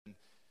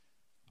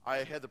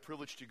I had the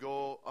privilege to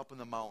go up in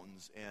the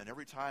mountains, and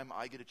every time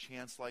I get a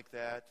chance like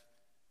that,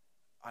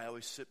 I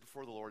always sit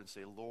before the Lord and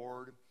say,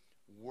 Lord,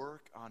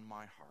 work on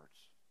my heart.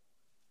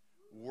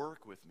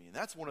 Work with me. And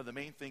that's one of the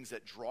main things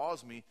that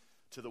draws me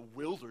to the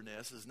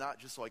wilderness, is not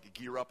just so I could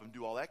gear up and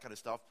do all that kind of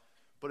stuff,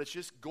 but it's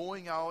just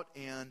going out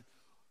and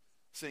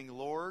saying,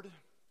 Lord,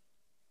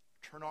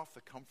 turn off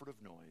the comfort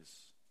of noise.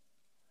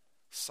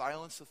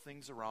 Silence the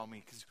things around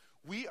me, because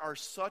we are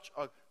such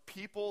a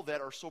people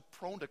that are so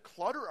prone to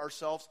clutter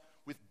ourselves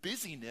with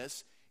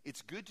busyness.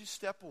 It's good to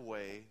step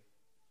away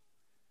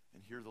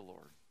and hear the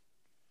Lord.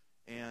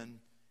 And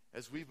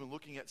as we've been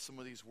looking at some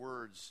of these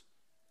words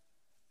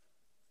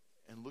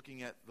and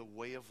looking at the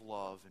way of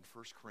love in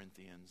 1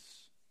 Corinthians,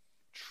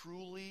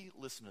 truly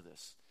listen to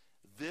this.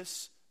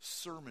 This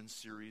sermon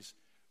series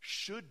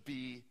should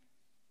be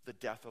the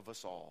death of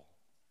us all,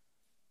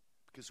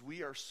 because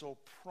we are so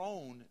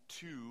prone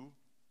to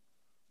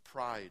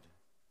pride,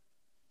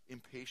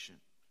 impatient,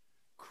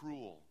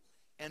 cruel,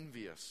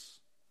 envious,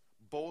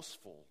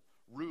 boastful,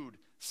 rude,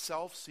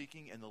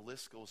 self-seeking, and the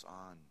list goes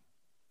on.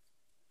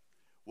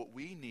 What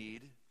we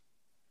need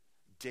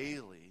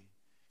daily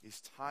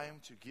is time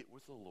to get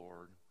with the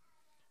Lord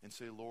and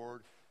say,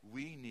 Lord,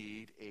 we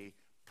need a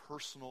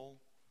personal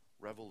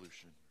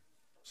revolution.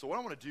 So what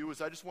I want to do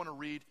is I just want to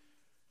read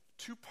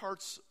two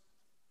parts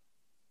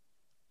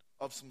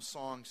of some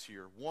songs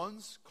here.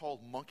 One's called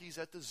Monkeys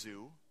at the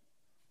Zoo,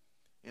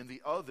 and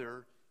the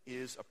other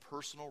is A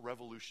Personal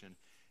Revolution.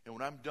 And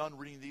when I'm done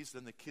reading these,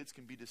 then the kids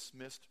can be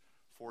dismissed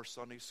for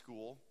Sunday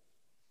school.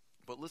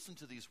 But listen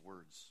to these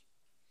words.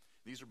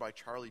 These are by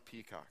Charlie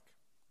Peacock.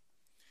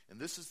 And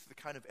this is the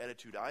kind of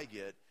attitude I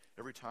get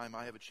every time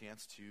I have a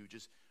chance to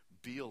just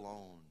be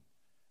alone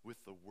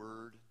with the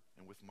Word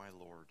and with my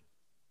Lord.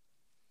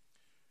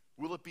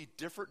 Will it be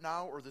different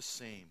now or the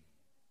same?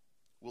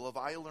 Will have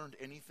I learned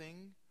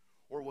anything?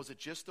 Or was it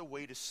just a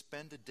way to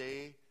spend a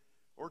day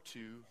or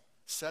two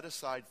set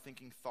aside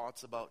thinking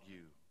thoughts about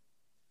you?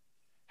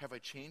 Have I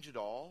changed at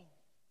all?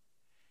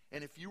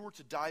 And if you were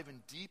to dive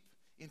in deep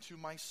into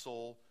my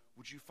soul,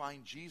 would you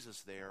find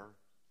Jesus there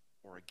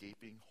or a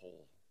gaping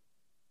hole?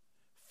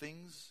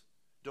 Things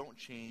don't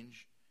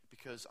change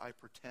because I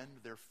pretend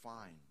they're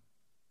fine.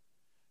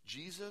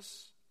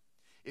 Jesus,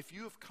 if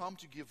you have come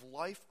to give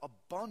life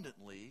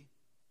abundantly,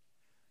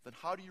 then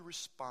how do you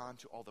respond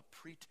to all the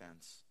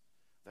pretense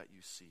that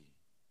you see?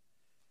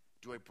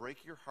 Do I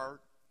break your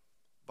heart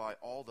by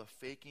all the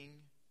faking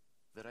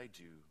that I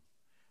do?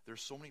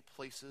 There's so many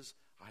places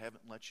I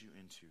haven't let you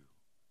into.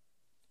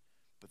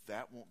 But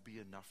that won't be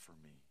enough for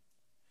me.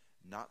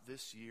 Not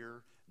this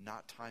year,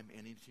 not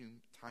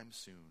anytime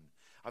soon.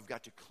 I've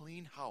got to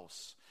clean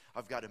house.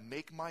 I've got to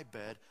make my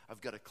bed.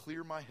 I've got to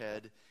clear my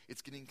head.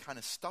 It's getting kind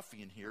of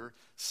stuffy in here.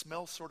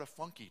 Smells sort of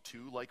funky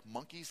too, like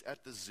monkeys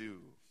at the zoo.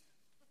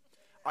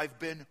 I've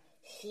been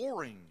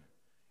whoring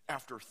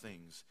after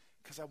things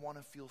because I want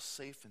to feel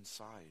safe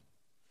inside.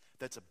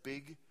 That's a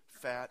big,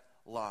 fat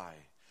lie.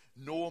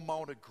 No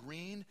amount of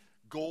green,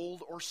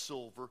 gold, or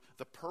silver,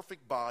 the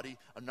perfect body,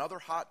 another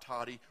hot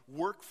toddy,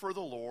 work for the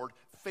Lord,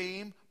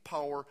 fame,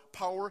 power,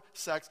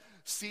 sex,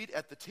 seat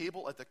at the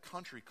table at the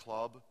country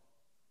club.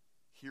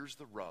 Here's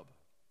the rub.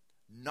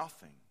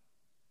 Nothing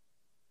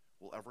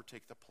will ever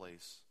take the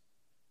place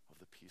of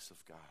the peace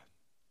of God.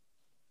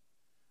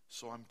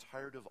 So I'm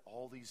tired of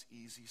all these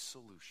easy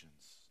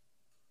solutions.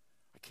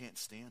 I can't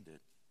stand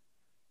it.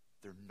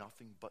 They're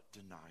nothing but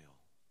denial.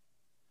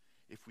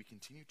 If we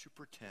continue to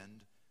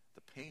pretend,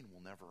 the pain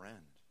will never end.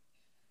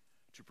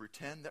 To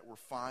pretend that we're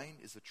fine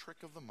is a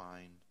trick of the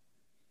mind,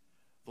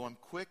 though I'm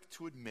quick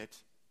to admit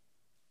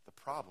the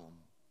problem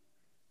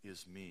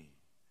is me.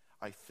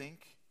 I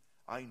think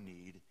I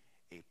need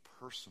a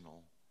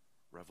personal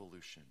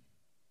revolution.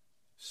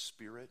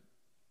 Spirit,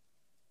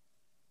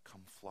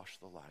 come flush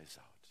the lies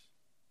out.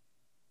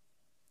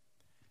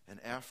 And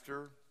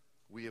after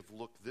we have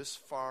looked this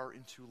far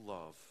into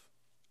love,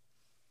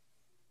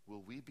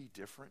 will we be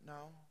different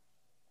now?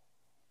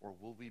 Or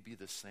will we be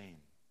the same?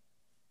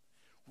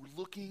 We're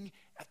looking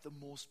at the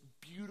most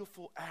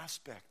beautiful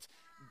aspect,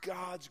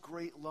 God's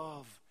great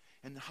love,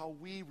 and how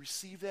we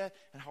receive that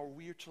and how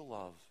we are to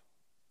love.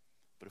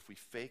 But if we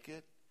fake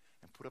it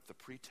and put up the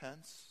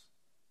pretense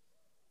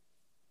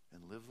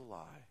and live the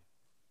lie,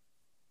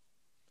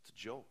 it's a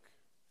joke.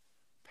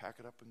 Pack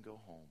it up and go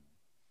home.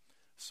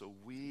 So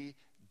we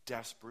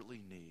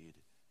desperately need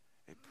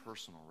a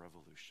personal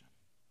revolution.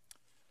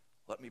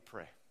 Let me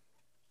pray.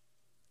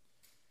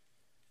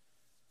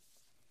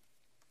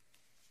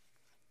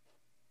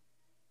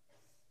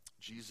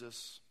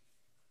 Jesus,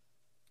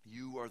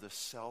 you are the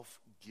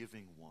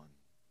self-giving one,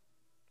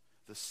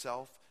 the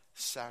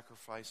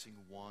self-sacrificing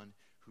one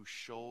who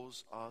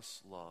shows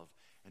us love.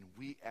 And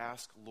we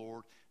ask,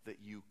 Lord, that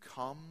you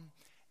come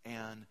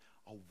and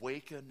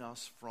awaken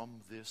us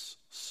from this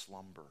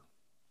slumber,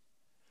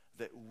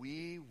 that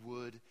we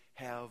would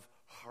have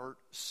heart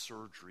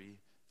surgery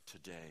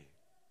today.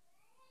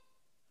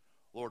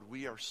 Lord,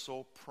 we are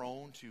so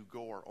prone to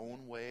go our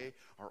own way,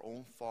 our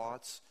own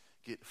thoughts,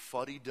 get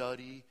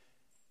fuddy-duddy,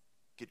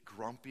 get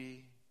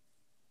grumpy,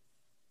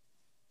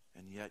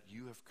 and yet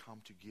you have come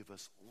to give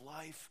us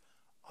life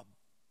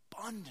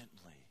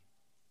abundantly.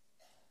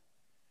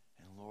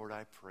 And Lord,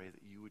 I pray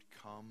that you would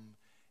come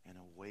and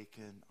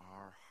awaken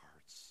our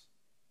hearts.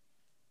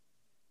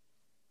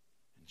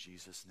 In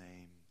Jesus'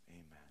 name,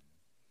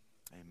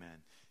 amen. Amen.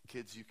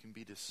 Kids, you can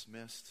be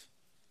dismissed.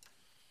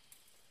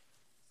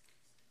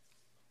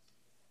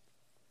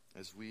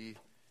 As we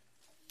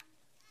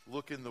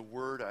look in the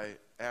Word, I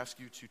ask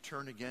you to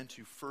turn again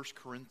to 1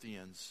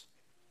 Corinthians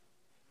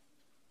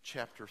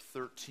chapter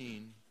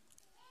 13.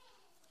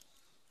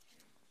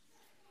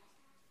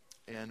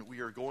 And we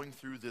are going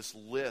through this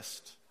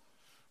list,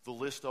 the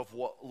list of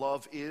what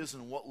love is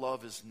and what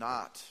love is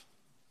not.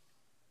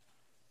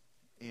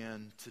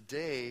 And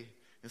today,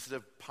 instead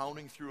of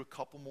pounding through a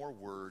couple more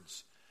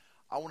words,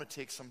 I want to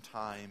take some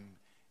time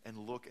and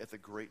look at the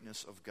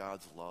greatness of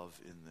God's love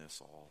in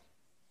this all.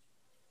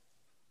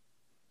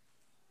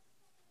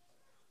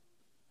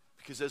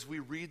 Because as we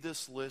read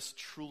this list,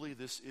 truly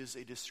this is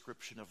a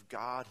description of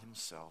God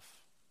himself.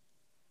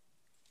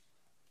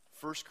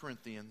 1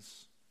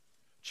 Corinthians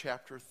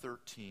chapter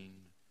 13,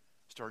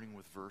 starting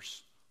with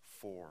verse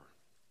 4.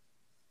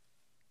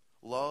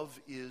 Love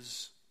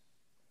is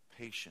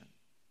patient.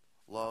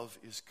 Love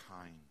is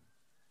kind.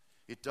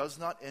 It does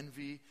not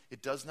envy.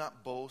 It does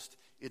not boast.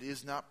 It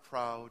is not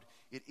proud.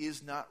 It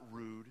is not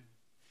rude.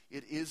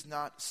 It is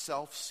not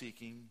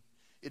self-seeking.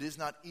 It is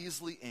not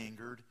easily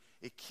angered.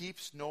 It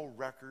keeps no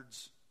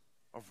records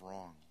of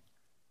wrong.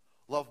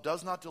 Love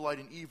does not delight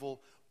in evil,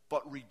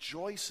 but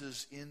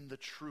rejoices in the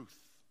truth.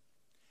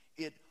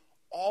 It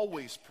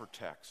always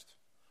protects,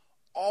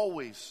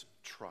 always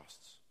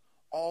trusts,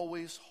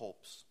 always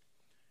hopes,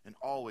 and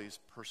always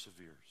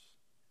perseveres.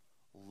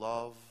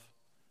 Love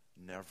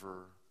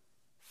never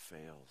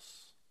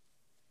fails.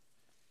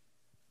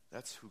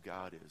 That's who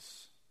God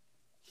is.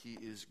 He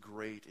is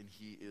great and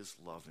he is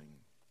loving.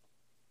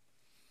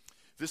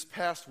 This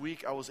past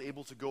week, I was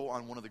able to go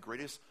on one of the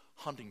greatest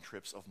hunting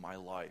trips of my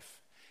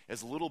life.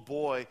 As a little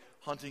boy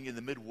hunting in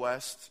the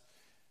Midwest,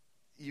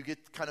 you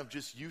get kind of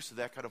just used to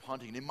that kind of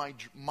hunting. And in my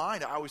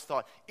mind, I always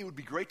thought it would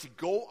be great to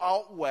go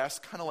out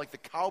west, kind of like the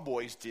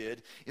cowboys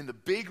did, in the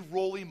big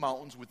rolling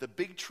mountains with the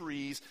big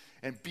trees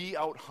and be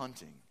out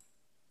hunting.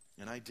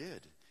 And I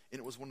did. And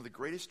it was one of the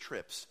greatest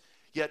trips.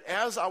 Yet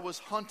as I was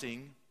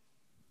hunting,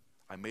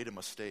 I made a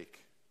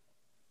mistake.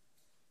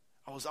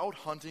 I was out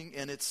hunting,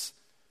 and it's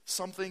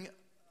something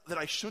that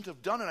I shouldn't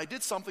have done, and I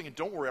did something, and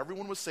don't worry,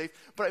 everyone was safe,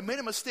 but I made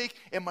a mistake,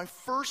 and my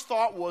first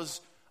thought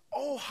was,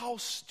 oh, how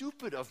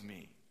stupid of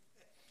me.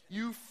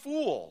 You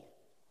fool.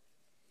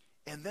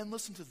 And then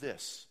listen to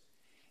this.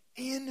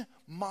 In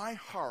my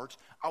heart,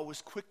 I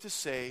was quick to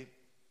say,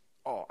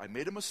 oh, I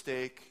made a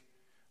mistake.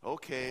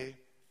 Okay,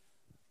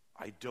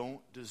 I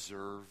don't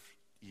deserve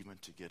even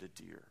to get a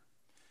deer.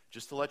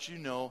 Just to let you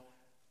know,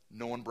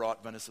 no one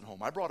brought venison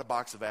home. I brought a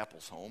box of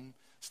apples home,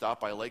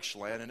 stopped by Lake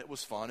Chelan, and it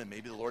was fun, and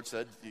maybe the Lord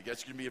said, you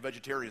guys are going to be a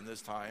vegetarian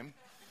this time.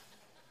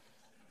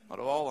 Out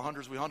of all the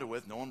hunters we hunted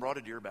with, no one brought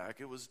a deer back.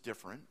 It was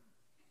different.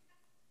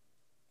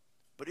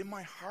 But in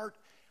my heart,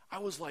 I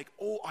was like,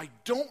 oh, I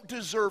don't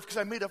deserve, because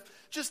I made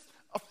just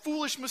a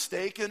foolish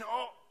mistake, and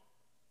oh,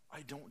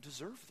 I don't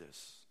deserve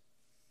this.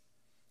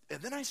 And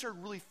then I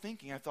started really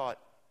thinking, I thought,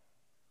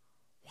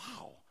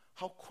 wow,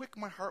 how quick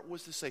my heart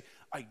was to say,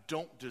 I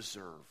don't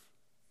deserve.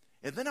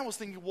 And then I was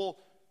thinking, well,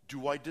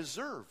 do I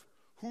deserve?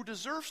 Who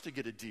deserves to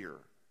get a deer?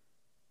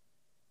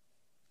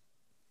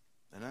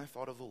 And I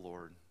thought of the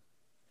Lord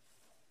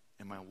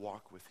and my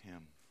walk with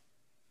him.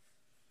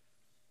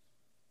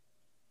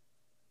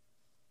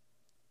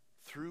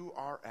 Through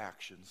our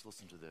actions,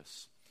 listen to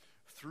this,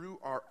 through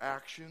our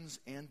actions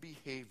and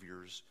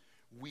behaviors,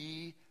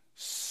 we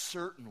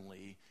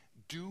certainly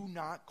do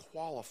not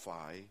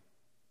qualify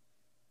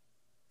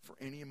for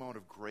any amount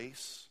of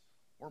grace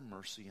or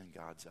mercy in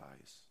God's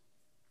eyes.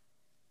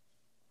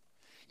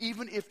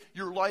 Even if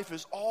your life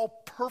is all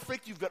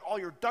perfect, you've got all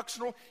your ducks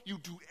in a row, you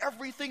do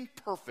everything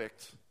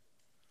perfect.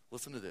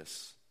 Listen to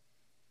this.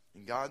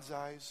 In God's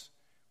eyes,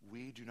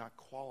 we do not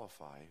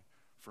qualify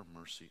for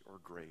mercy or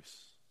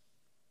grace.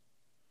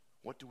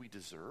 What do we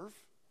deserve?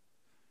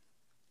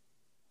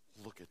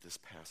 Look at this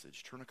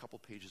passage. Turn a couple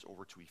pages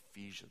over to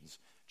Ephesians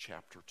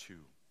chapter 2.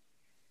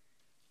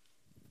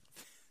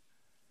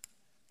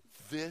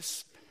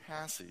 This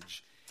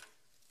passage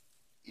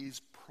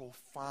is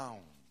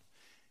profound.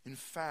 In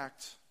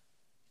fact,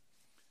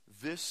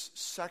 this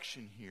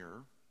section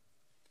here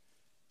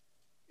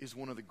is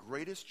one of the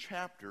greatest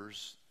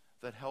chapters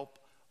that help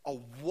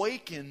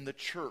awaken the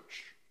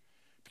church.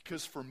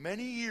 Because for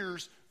many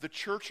years, the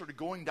church started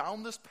going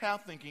down this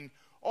path thinking,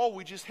 oh,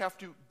 we just have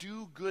to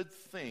do good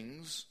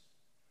things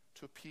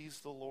to appease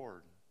the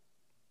Lord.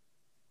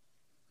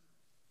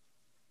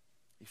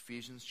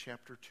 Ephesians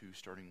chapter 2,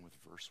 starting with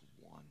verse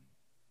 1.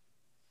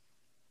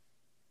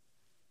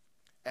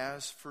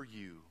 As for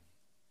you,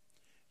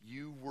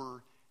 you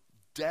were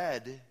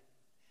dead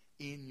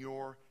in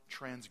your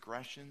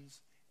transgressions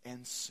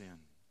and sin,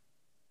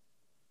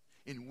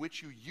 in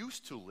which you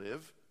used to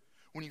live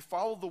when you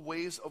follow the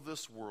ways of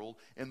this world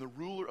and the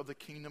ruler of the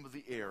kingdom of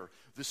the air,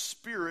 the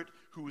spirit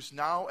who is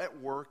now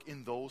at work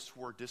in those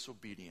who are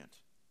disobedient.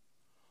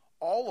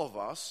 All of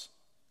us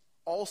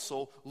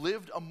also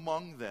lived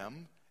among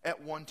them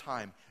at one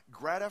time,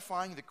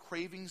 gratifying the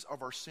cravings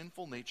of our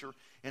sinful nature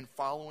and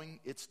following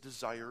its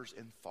desires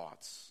and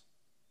thoughts.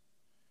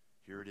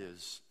 Here it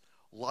is.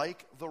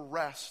 Like the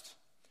rest,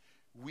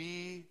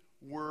 we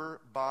were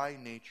by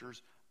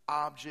nature's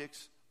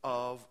objects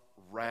of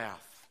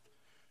wrath.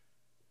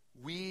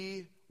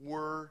 We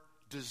were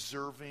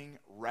deserving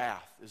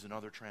wrath, is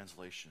another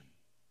translation.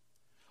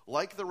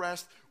 Like the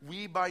rest,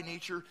 we by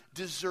nature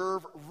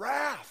deserve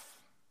wrath.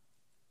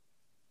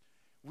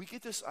 We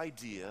get this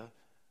idea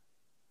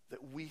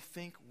that we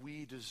think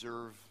we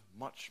deserve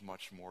much,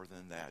 much more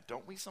than that,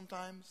 don't we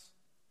sometimes?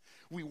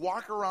 We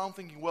walk around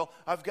thinking, well,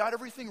 I've got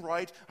everything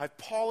right, I've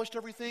polished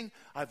everything,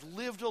 I've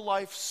lived a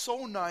life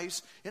so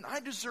nice, and I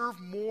deserve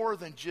more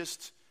than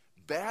just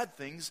bad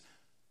things.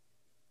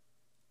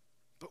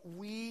 But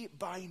we,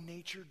 by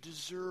nature,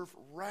 deserve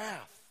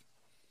wrath.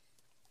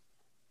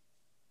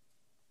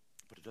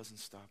 But it doesn't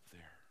stop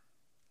there.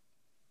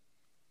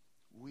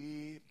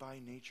 We, by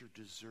nature,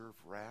 deserve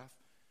wrath.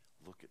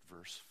 Look at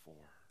verse 4.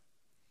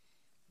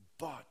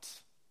 But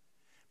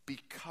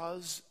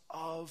because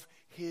of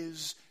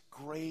his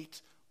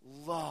great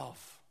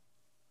love,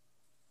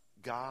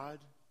 God,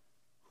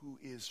 who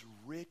is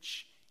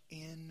rich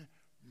in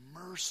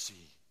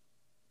mercy,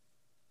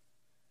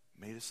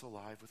 made us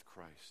alive with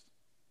Christ,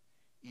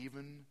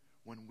 even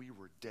when we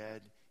were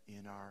dead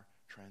in our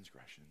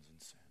transgressions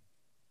and sin.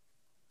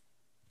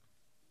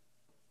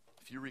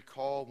 If you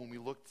recall when we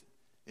looked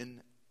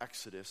in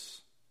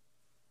Exodus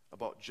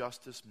about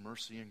justice,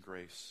 mercy, and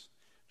grace,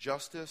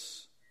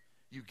 justice,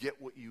 you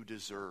get what you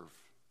deserve.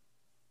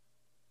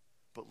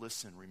 But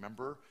listen,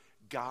 remember,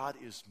 God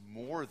is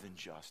more than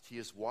just. He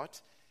is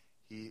what?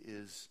 He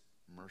is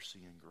mercy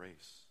and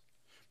grace.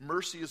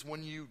 Mercy is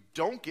when you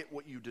don't get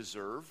what you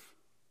deserve,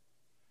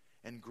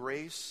 and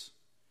grace,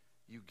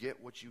 you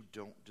get what you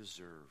don't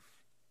deserve.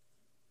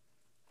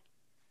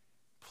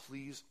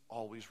 Please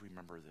always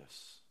remember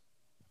this.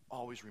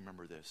 Always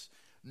remember this.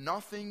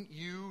 Nothing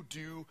you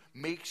do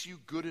makes you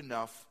good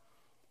enough,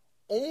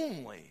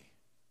 only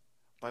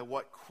by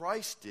what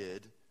Christ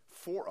did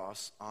for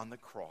us on the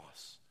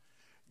cross.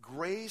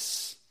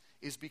 Grace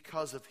is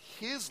because of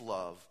his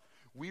love.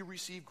 We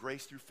receive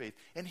grace through faith.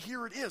 And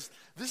here it is.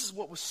 This is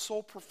what was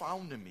so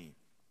profound to me.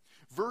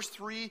 Verse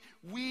 3,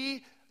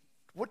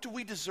 what do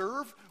we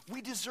deserve?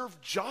 We deserve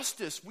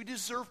justice. We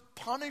deserve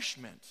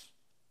punishment.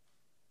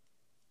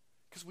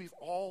 Because we've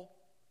all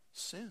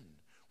sinned.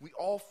 We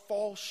all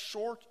fall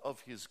short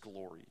of his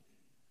glory.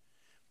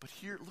 But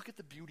here, look at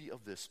the beauty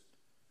of this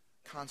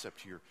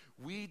concept here.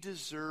 We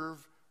deserve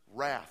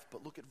wrath.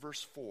 But look at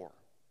verse 4.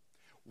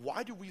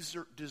 Why do we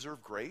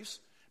deserve grace?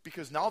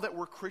 Because now that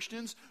we're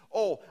Christians,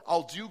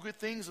 I'll do good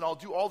things and I'll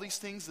do all these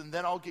things and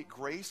then I'll get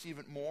grace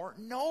even more?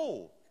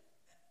 No.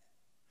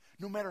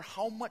 No matter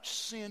how much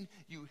sin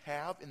you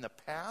have in the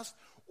past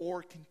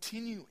or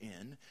continue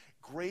in,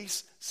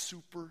 grace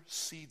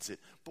supersedes it.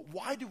 But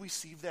why do we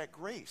receive that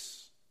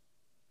grace?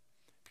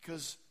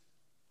 Because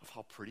of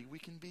how pretty we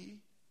can be?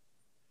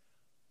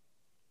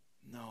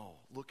 No.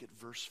 Look at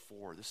verse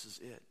 4. This is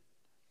it.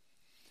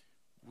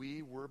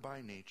 We were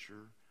by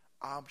nature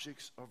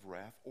objects of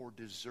wrath, or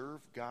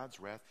deserve God's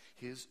wrath,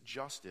 his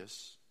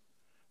justice.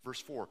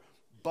 Verse 4.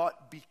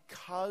 But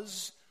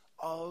because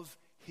of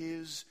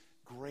his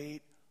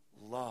great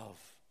love,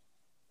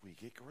 we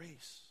get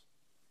grace.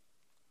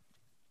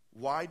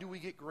 Why do we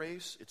get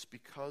grace? It's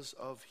because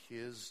of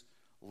his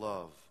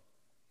love.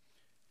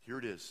 Here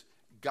it is.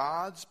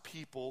 God's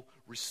people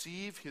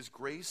receive his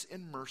grace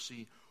and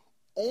mercy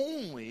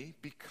only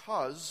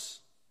because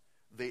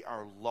they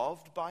are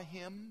loved by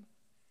him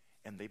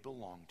and they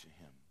belong to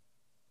him.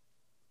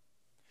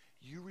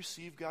 You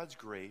receive God's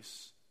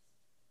grace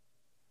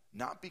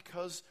not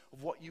because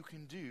of what you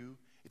can do.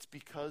 It's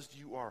because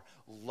you are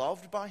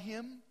loved by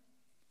him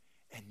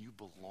and you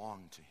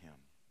belong to him.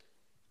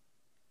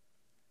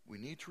 We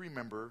need to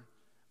remember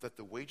that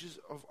the wages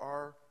of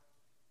our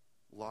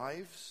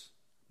lives,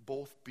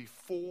 both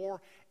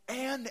before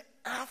and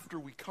after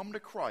we come to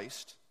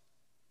Christ,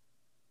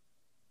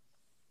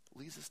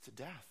 leads us to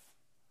death.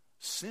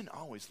 Sin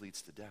always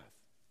leads to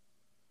death.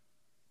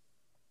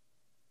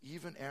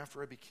 Even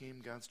after I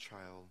became God's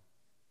child,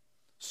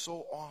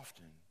 so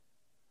often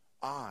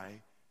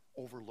I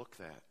overlook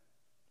that.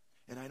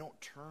 And I don't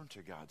turn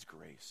to God's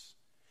grace.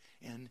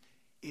 And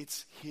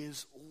it's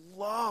his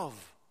love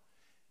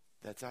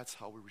that's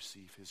how we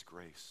receive his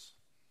grace.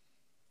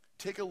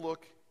 Take a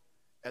look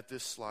at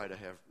this slide I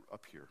have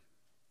up here.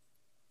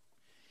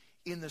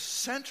 In the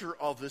center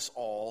of this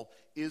all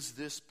is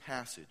this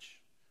passage,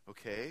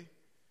 okay?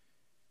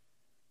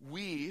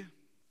 We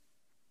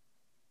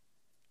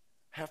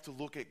have to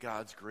look at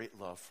God's great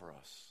love for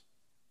us.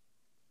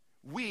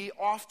 We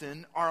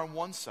often are on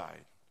one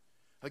side.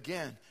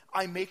 Again,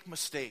 I make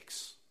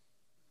mistakes.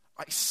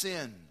 I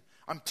sin.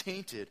 I'm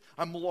tainted.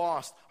 I'm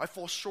lost. I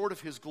fall short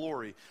of his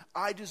glory.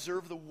 I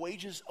deserve the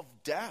wages of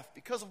death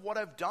because of what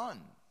I've done.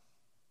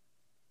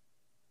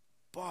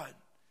 But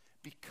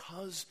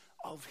because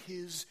of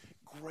his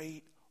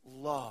great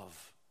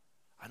love,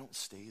 I don't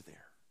stay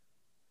there.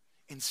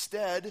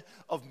 Instead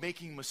of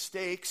making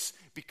mistakes,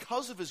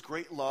 because of his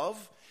great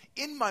love,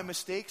 in my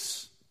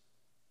mistakes,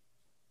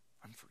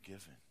 I'm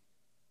forgiven.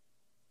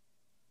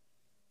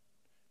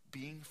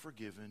 Being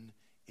forgiven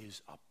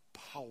is a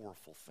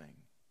powerful thing.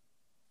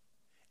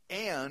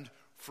 And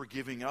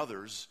forgiving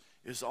others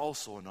is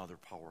also another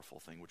powerful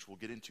thing, which we'll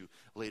get into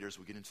later as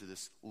we get into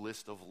this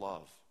list of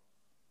love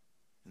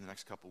in the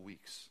next couple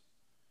weeks.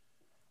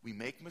 We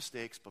make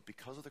mistakes, but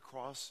because of the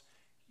cross,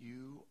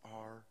 you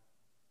are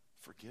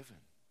forgiven.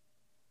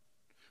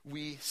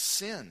 We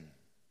sin,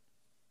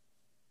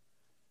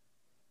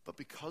 but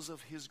because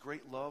of his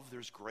great love,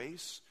 there's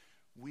grace.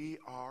 We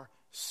are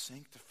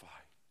sanctified.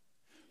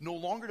 No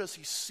longer does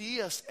he see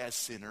us as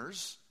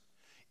sinners.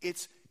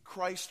 It's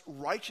Christ's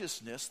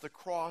righteousness. The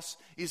cross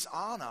is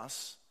on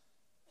us,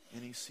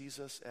 and he sees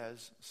us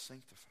as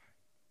sanctified.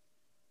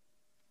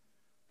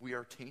 We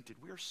are tainted.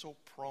 We are so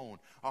prone.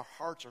 Our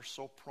hearts are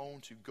so prone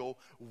to go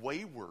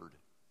wayward.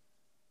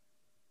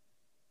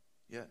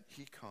 Yet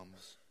he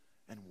comes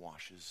and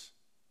washes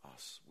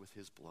us with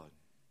his blood.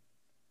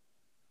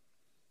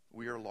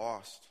 We are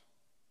lost,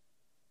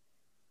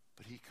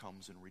 but he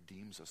comes and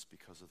redeems us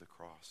because of the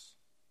cross.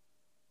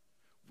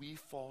 We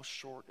fall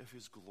short of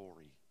his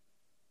glory.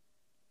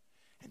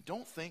 And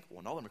don't think,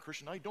 well, now that I'm a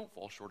Christian, I don't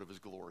fall short of his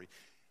glory.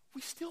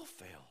 We still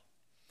fail.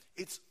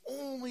 It's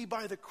only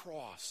by the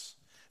cross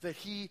that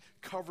he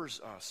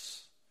covers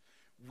us.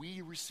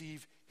 We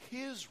receive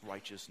his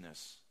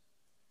righteousness.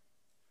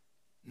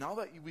 Now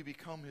that we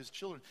become his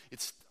children,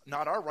 it's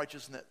not our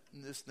righteousness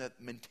that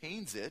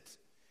maintains it.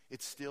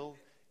 It's still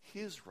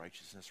his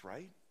righteousness,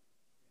 right?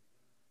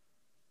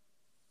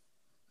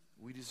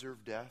 We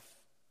deserve death,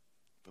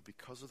 but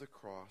because of the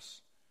cross,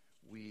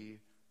 we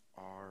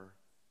are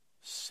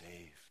saved.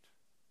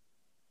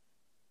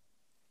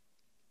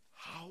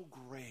 How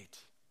great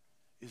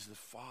is the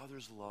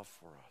Father's love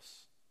for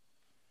us.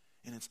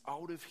 And it's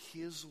out of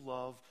his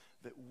love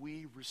that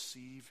we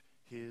receive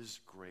his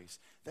grace.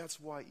 That's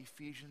why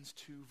Ephesians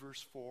 2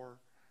 verse 4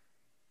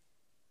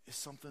 is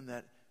something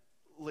that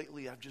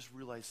lately I've just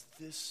realized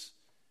this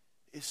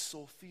is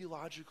so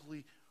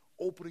theologically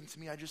opening to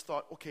me. I just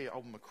thought, okay,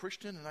 I'm a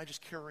Christian and I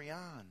just carry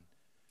on.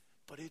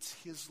 But it's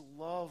his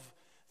love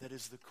that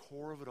is the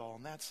core of it all,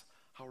 and that's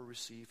how we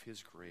receive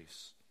his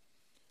grace.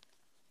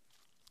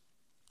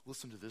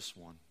 Listen to this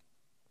one.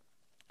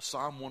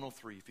 Psalm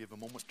 103, if you have a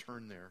moment,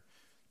 turn there.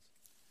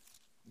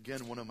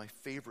 Again, one of my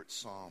favorite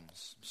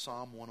Psalms,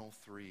 Psalm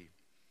 103.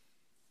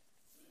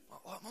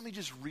 Let me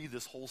just read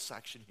this whole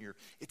section here.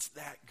 It's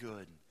that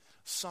good.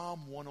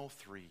 Psalm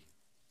 103.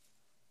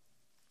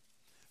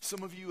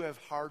 Some of you have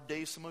hard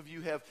days. Some of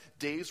you have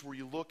days where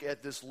you look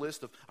at this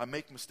list of, I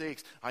make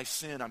mistakes, I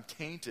sin, I'm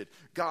tainted.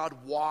 God,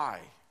 why?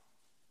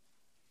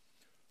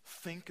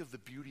 Think of the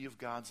beauty of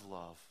God's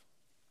love.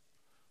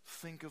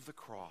 Think of the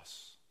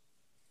cross.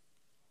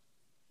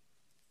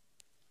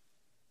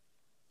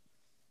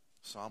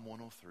 Psalm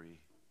 103,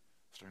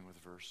 starting with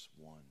verse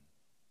 1.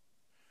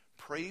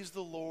 Praise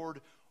the Lord,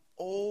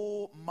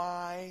 O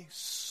my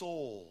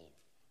soul.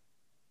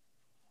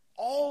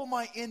 All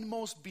my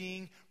inmost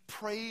being,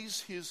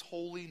 praise his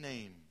holy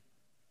name.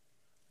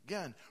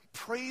 Again,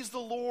 praise the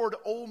Lord,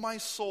 O my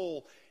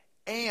soul,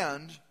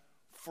 and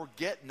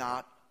forget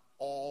not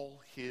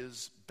all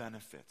his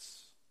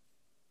benefits.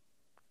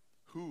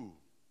 Who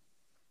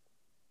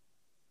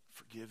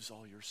forgives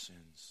all your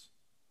sins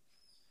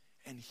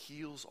and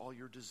heals all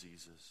your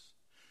diseases,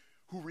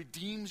 who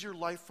redeems your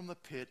life from the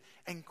pit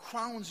and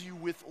crowns you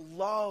with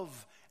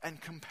love and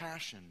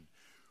compassion,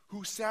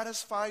 who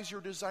satisfies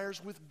your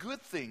desires with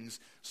good things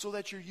so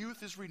that your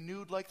youth is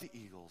renewed like the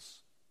eagles.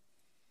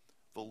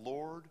 The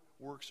Lord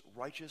works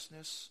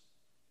righteousness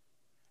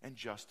and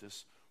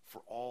justice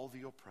for all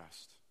the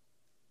oppressed.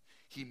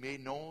 He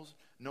made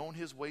known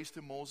his ways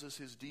to Moses,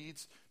 his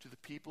deeds to the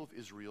people of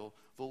Israel.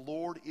 The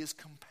Lord is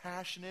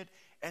compassionate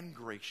and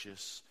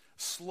gracious,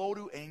 slow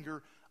to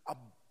anger,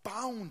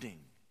 abounding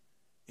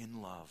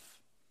in love.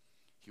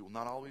 He will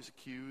not always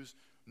accuse,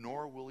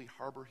 nor will he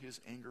harbor his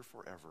anger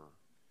forever.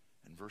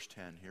 And verse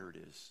 10, here it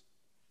is.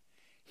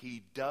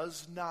 He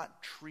does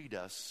not treat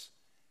us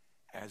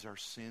as our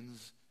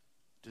sins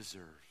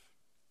deserve,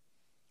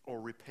 or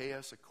repay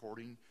us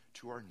according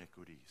to our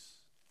iniquities.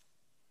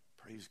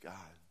 Praise God.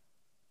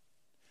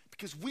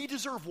 Because we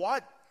deserve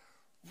what?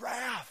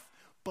 Wrath.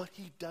 But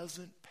he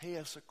doesn't pay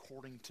us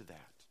according to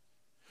that.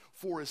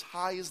 For as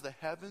high as the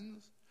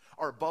heavens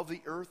are above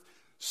the earth,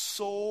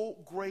 so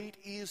great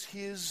is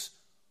his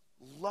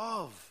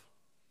love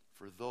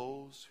for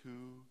those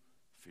who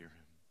fear him.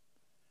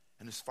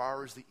 And as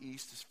far as the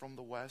east is from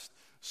the west,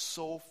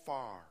 so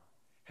far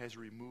has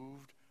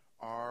removed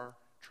our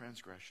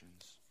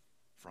transgressions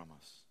from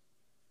us.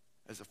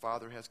 As the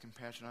Father has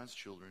compassion on his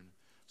children,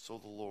 so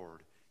the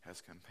Lord has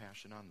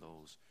compassion on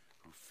those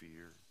who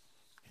fear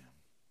him.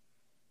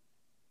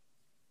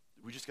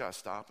 We just got to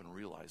stop and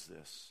realize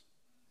this.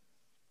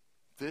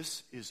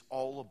 This is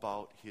all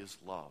about his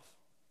love.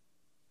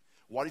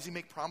 Why does he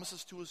make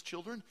promises to his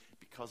children?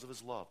 Because of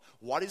his love.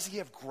 Why does he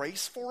have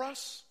grace for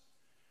us?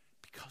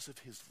 Because of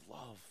his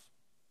love.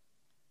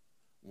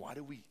 Why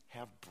do we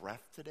have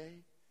breath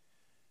today?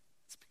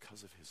 It's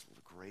because of his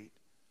great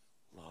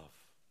love.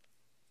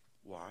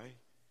 Why?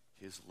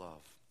 His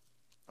love.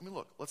 I mean,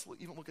 look, let's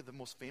even look at the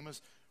most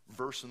famous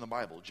verse in the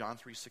Bible, John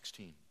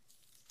 3:16.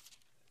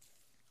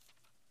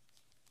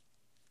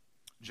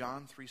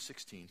 John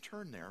 3:16.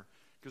 Turn there,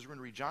 because we're going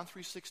to read John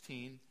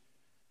 3:16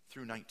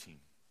 through 19.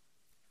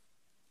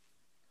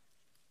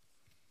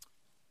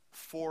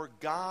 For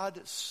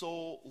God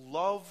so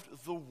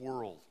loved the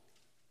world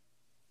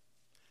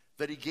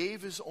that he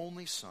gave his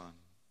only Son,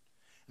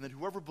 and that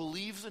whoever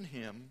believes in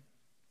him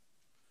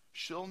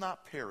shall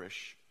not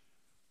perish,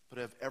 but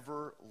have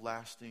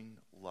everlasting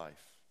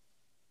life.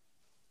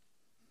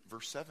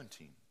 Verse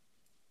 17.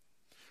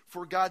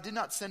 For God did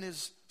not send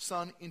his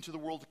Son into the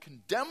world to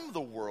condemn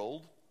the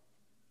world,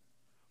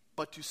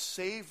 but to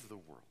save the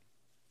world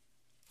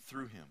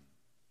through him.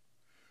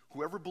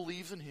 Whoever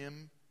believes in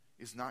him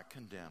is not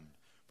condemned,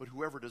 but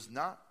whoever does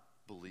not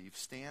believe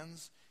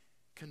stands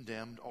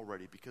condemned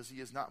already, because he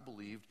has not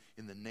believed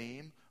in the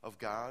name of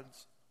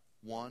God's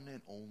one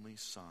and only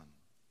Son.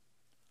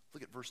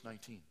 Look at verse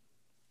 19.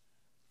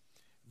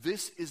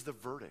 This is the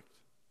verdict.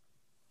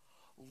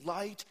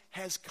 Light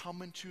has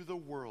come into the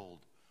world,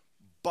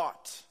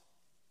 but,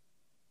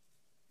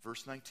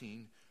 verse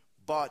 19,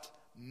 but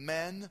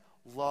men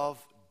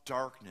love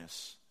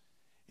darkness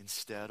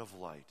instead of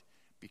light,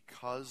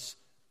 because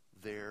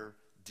their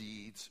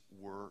deeds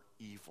were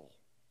evil.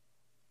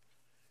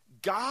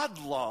 God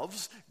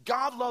loves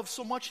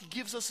so much he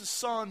gives us his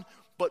Son,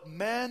 but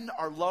men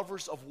are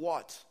lovers of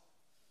what?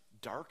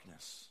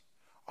 Darkness.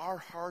 Our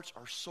hearts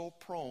are so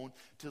prone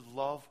to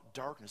love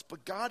darkness,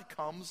 but God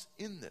comes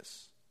in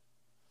this.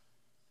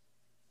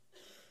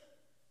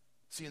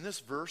 See, in this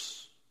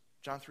verse,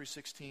 John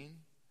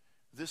 3:16,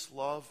 this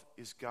love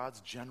is God's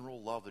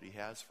general love that he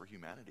has for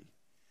humanity.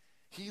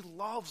 He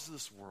loves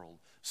this world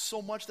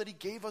so much that he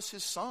gave us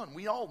his Son.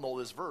 We all know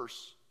this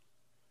verse.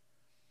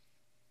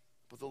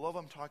 But the love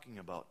I'm talking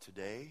about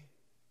today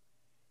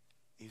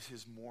is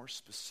his more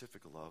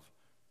specific love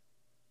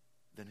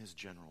than his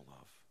general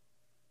love.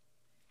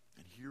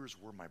 And here's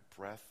where my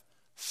breath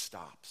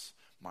stops.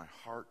 My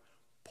heart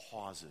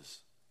pauses.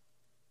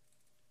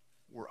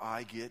 Where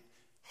I get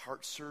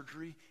heart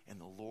surgery and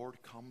the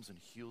Lord comes and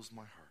heals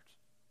my heart.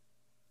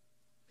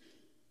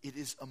 It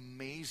is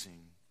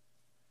amazing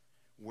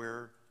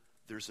where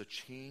there's a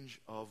change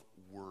of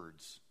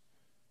words.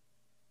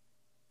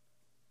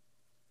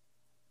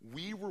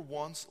 We were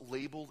once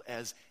labeled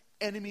as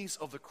enemies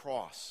of the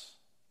cross,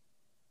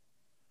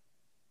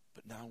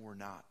 but now we're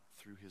not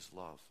through his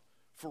love.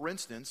 For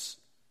instance,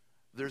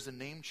 there's a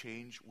name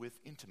change with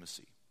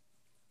intimacy.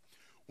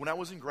 When I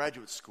was in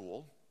graduate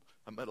school,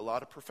 I met a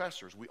lot of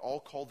professors. We all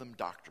called them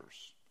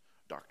doctors.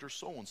 Dr.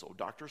 So-and-so,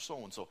 Dr.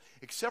 So-and-so.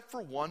 Except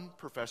for one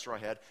professor I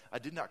had, I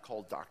did not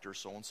call Dr.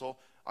 So-and-so.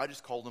 I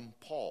just called him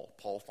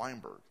Paul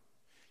Feinberg.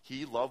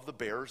 He loved the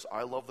Bears,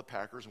 I loved the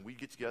Packers, and we'd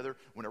get together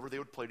whenever they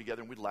would play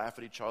together, and we'd laugh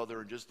at each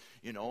other, and just,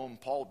 and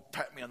Paul would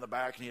pat me on the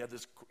back, and he had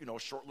this,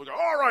 short look,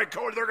 all right,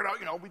 coach, they're going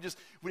to,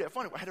 we'd have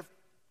fun. I had a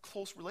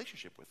close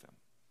relationship with him.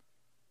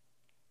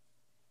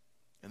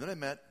 And then I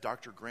met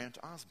Dr. Grant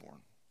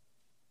Osborne.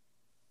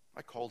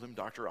 I called him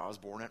Dr.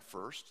 Osborne at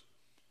first,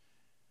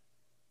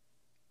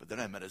 but then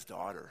I met his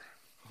daughter.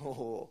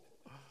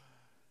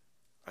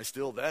 I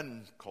still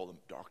then called him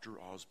Dr.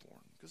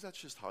 Osborne, because that's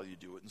just how you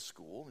do it in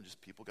school, and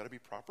just people got to be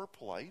proper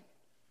polite.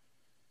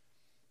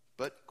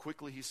 But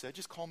quickly he said,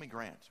 just call me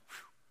Grant.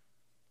 Whew.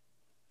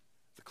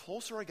 The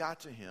closer I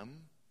got to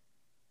him,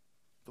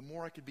 the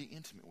more I could be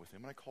intimate with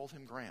him, and I called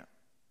him Grant.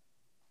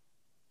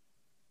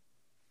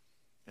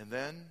 And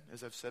then,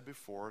 as I've said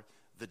before,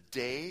 the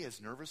day,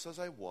 as nervous as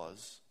I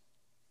was,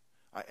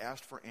 I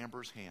asked for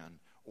Amber's hand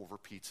over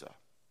pizza.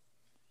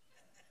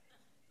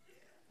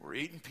 We're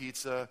eating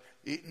pizza,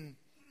 eating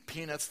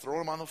peanuts,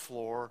 throwing them on the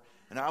floor,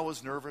 and I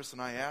was nervous,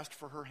 and I asked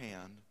for her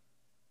hand.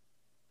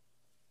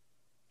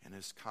 And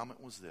his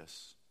comment was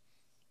this: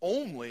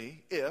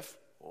 only if,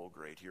 oh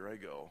great, here I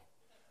go,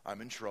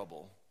 I'm in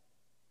trouble.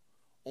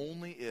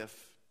 Only if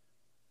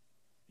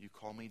you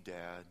call me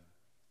Dad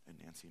and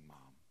Nancy Mom.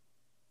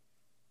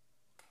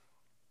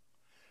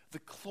 The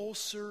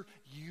closer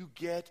you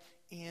get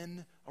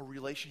in a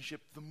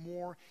relationship, the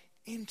more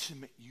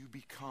intimate you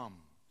become.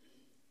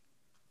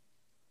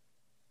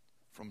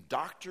 From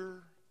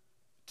doctor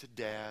to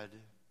dad,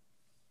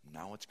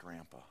 now it's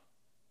grandpa.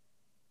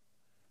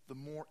 The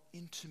more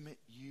intimate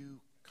you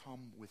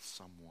come with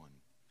someone.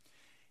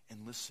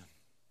 And listen,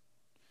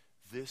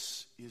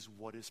 this is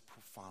what is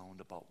profound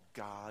about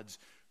God's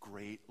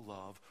great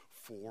love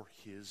for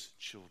his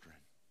children.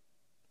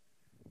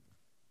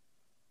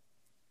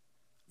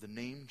 The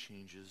name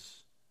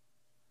changes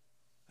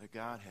that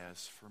God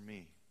has for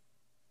me.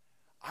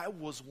 I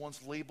was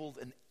once labeled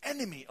an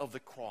enemy of the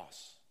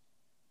cross.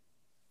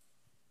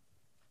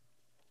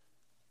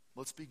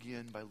 Let's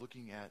begin by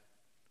looking at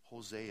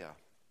Hosea.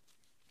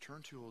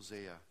 Turn to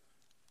Hosea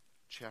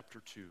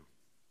chapter 2.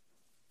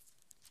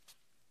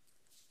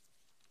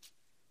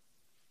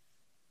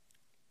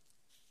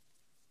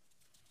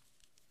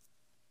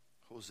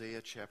 Hosea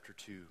chapter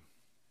 2.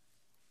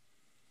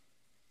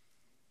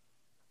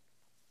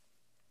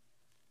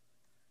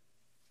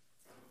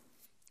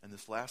 And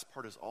this last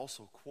part is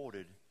also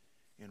quoted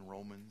in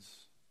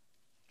Romans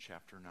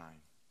chapter 9.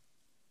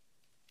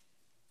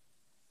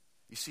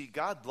 You see,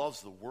 God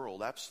loves the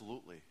world,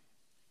 absolutely.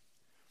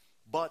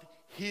 But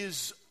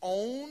his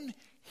own,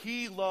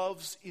 he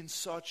loves in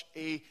such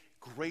a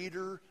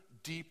greater,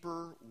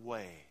 deeper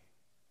way.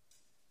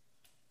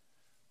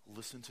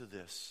 Listen to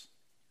this.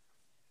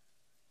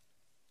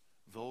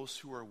 Those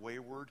who are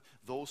wayward,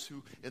 those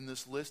who, in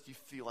this list, you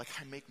feel like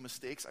I make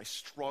mistakes, I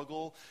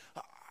struggle,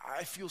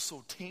 I feel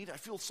so tainted, I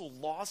feel so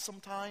lost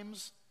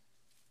sometimes.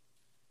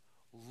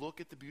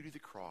 Look at the beauty of the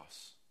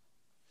cross.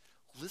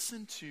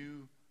 Listen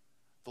to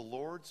the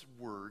Lord's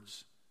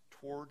words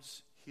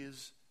towards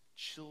his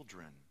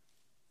children.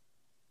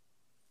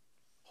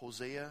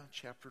 Hosea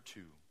chapter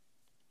 2.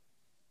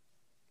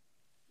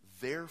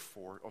 Verse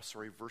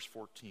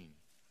 14.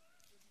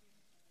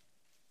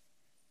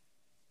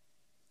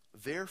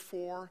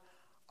 Therefore,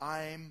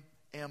 I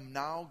am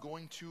now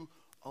going to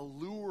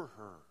allure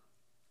her.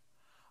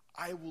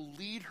 I will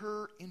lead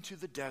her into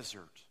the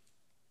desert.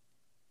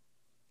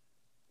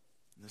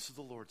 And this is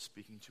the Lord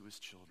speaking to his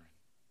children.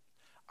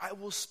 I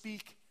will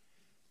speak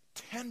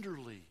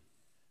tenderly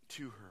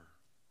to her.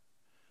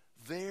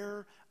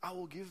 There I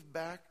will give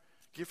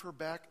her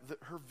back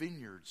her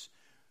vineyards,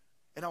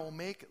 and I will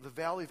make the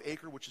valley of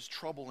Acre, which is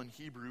trouble in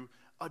Hebrew,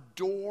 a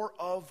door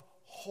of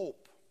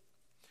hope.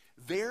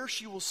 There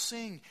she will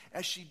sing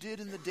as she did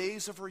in the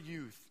days of her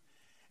youth,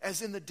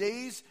 as in the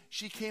days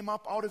she came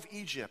up out of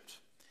Egypt.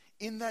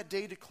 In that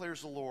day,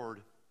 declares the Lord,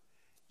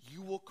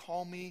 you will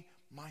call me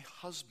my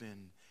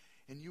husband,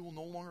 and you will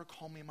no longer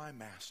call me my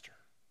master.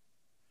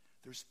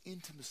 There's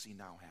intimacy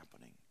now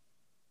happening.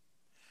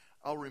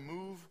 I'll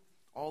remove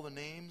all the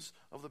names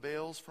of the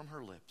Baals from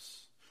her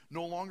lips.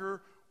 No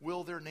longer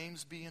will their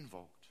names be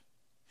invoked.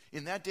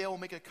 In that day I will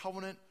make a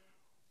covenant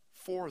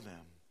for them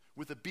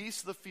with the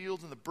beasts of the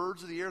field and the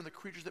birds of the air and the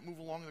creatures that move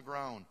along the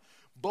ground.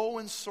 Bow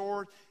and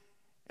sword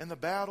and the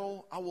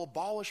battle I will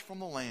abolish from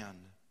the land,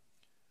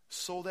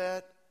 so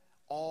that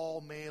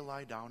all may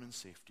lie down in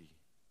safety.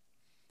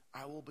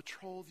 I will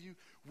betroth you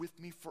with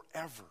me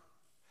forever.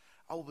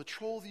 I will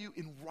betroth you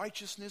in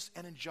righteousness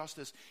and in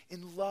justice,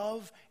 in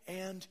love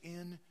and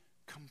in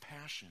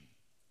compassion.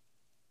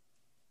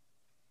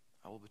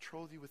 I will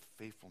betroth you with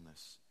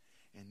faithfulness,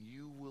 and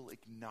you will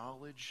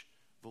acknowledge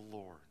the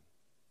Lord.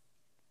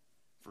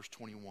 Verse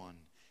 21,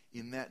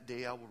 in that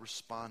day I will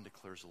respond,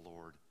 declares the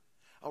Lord.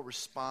 I'll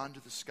respond to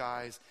the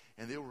skies,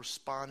 and they will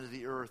respond to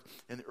the earth,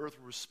 and the earth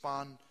will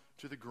respond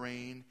to the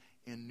grain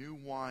and new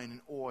wine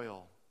and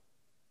oil,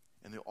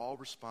 and they'll all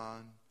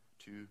respond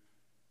to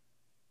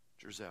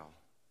Jerusalem.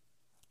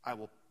 I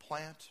will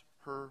plant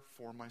her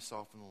for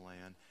myself in the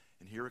land,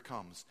 and here it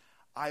comes.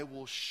 I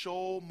will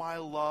show my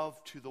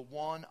love to the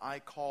one I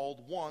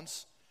called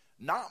once,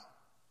 not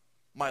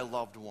my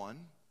loved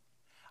one.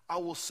 I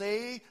will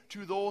say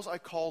to those I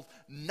called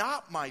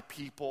not my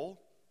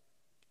people,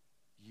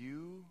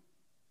 you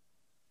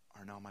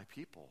are now my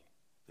people,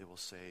 they will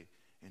say,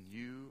 and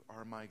you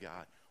are my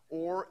God.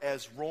 Or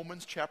as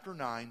Romans chapter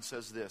 9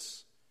 says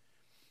this,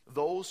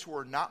 those who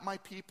are not my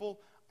people,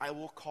 I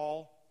will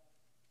call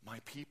my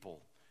people.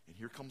 And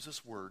here comes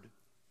this word.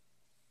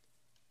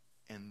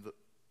 And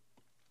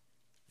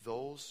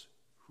those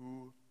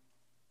who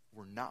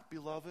were not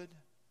beloved,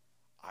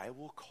 I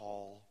will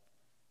call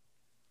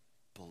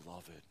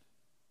beloved.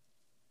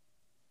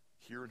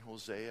 Here in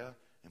Hosea,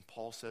 and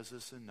Paul says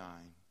this in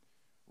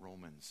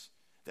Romans,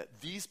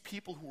 that these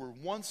people who were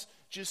once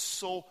just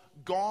so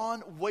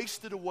gone,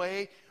 wasted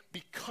away,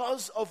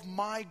 because of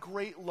my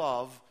great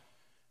love,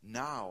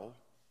 now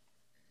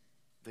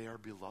they are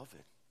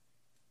beloved.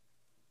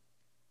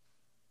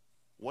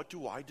 What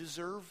do I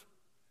deserve?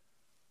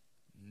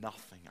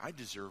 Nothing. I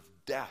deserve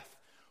death.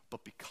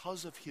 But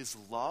because of his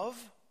love,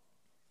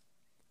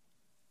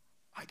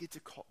 I get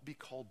to be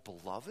called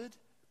beloved?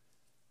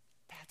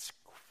 That's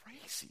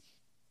crazy.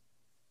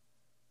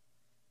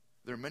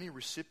 There are many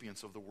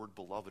recipients of the word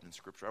beloved in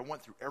Scripture. I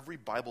went through every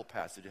Bible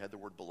passage that had the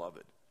word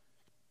beloved.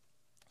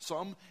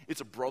 Some, it's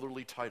a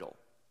brotherly title.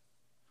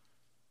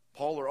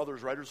 Paul or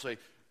others writers say,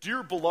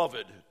 dear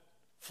beloved,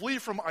 flee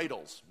from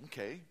idols.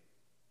 Okay.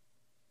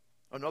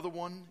 Another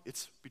one,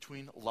 it's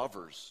between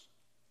lovers.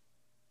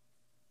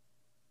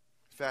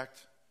 In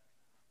fact,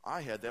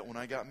 I had that when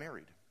I got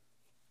married.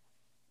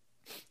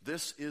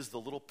 This is the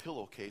little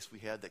pillowcase we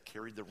had that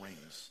carried the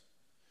rings.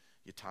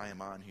 You tie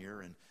them on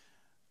here, and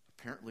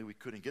apparently we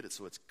couldn't get it,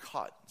 so it's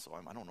cut. So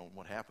I don't know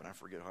what happened. I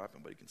forget what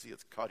happened, but you can see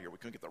it's cut here. We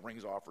couldn't get the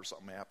rings off or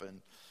something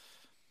happened.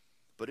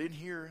 But in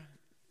here,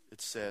 it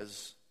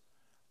says,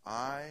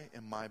 I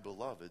am my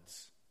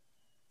beloved's,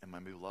 and my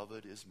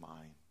beloved is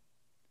mine.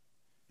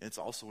 And it's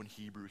also in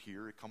Hebrew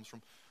here. It comes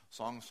from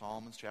Song of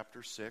Solomon,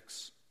 chapter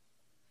 6.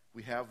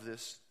 we have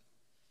this.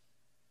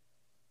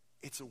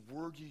 It's a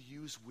word you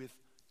use with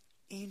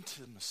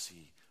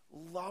intimacy,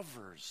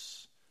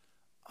 lovers.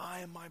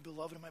 I am my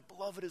beloved, and my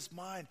beloved is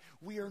mine.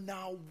 We are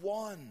now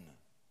one.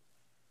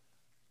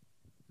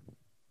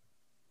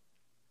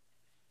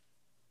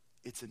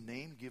 It's a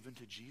name given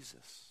to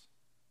Jesus.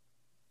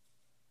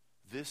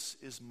 This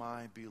is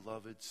my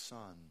beloved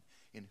Son,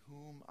 in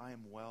whom I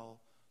am well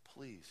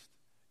pleased,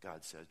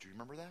 God says. Do you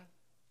remember that?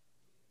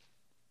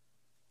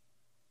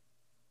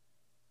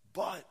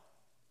 But,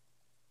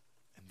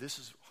 and this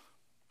is,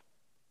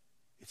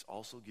 it's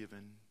also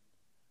given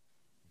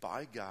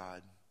by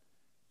God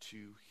to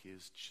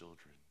his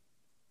children.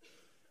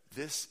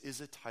 This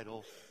is a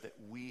title that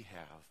we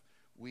have.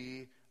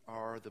 We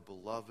are the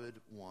beloved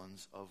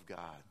ones of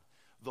God.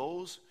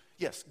 Those,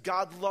 yes,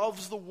 God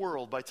loves the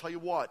world, but I tell you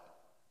what,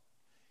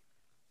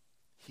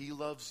 he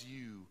loves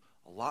you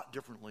a lot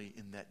differently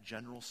in that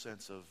general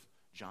sense of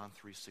John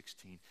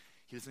 3:16.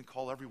 He doesn't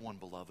call everyone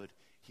beloved.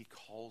 He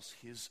calls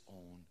his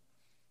own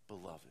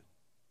beloved.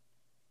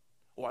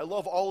 Oh, I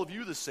love all of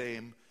you the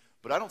same,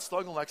 but I don't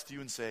snuggle next to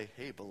you and say,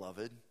 hey,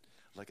 beloved,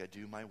 like I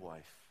do my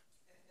wife.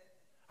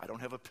 I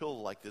don't have a pillow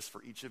like this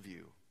for each of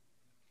you.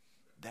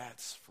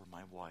 That's for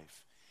my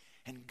wife.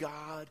 And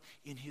God,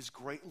 in his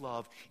great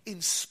love,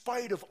 in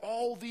spite of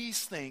all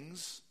these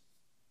things,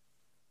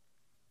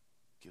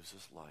 gives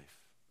us life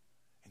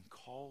and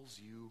calls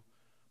you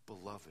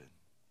beloved.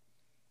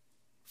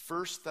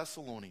 1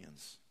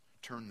 Thessalonians,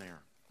 turn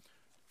there.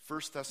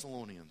 1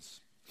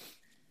 Thessalonians.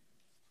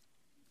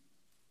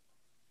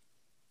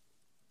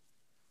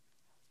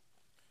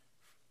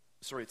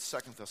 Sorry, it's 2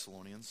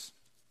 Thessalonians.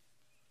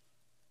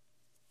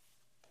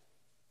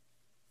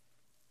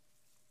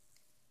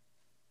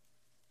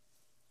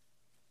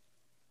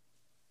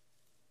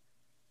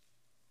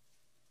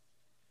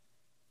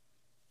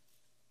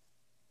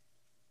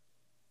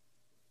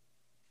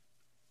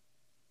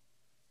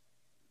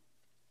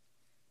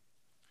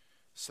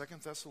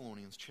 Second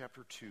Thessalonians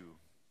chapter 2.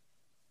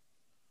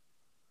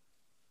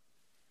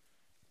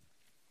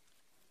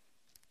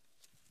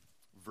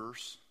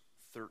 Verse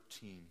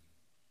 13.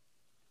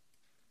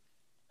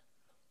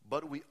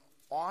 But we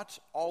ought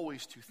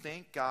always to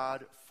thank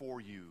God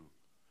for you,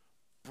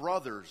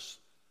 brothers,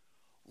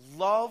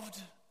 loved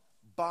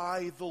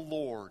by the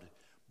Lord,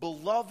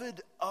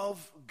 beloved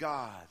of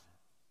God,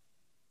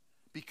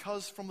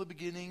 because from the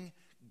beginning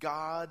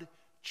God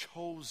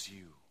chose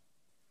you.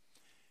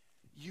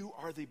 You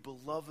are the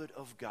beloved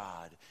of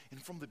God.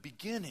 And from the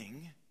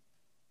beginning,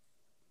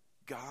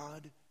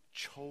 God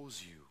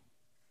chose you.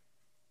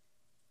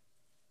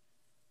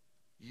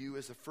 You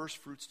as the first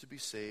fruits to be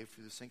saved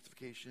through the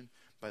sanctification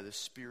by the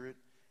Spirit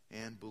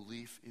and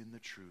belief in the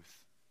truth.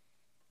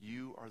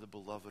 You are the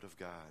beloved of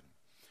God.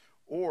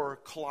 Or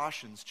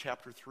Colossians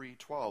chapter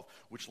 3:12,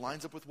 which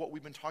lines up with what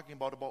we've been talking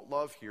about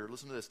love here.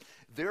 Listen to this.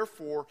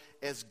 Therefore,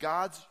 as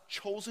God's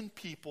chosen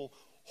people,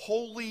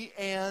 holy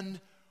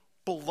and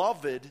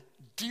beloved,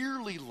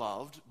 dearly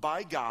loved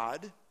by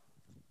God,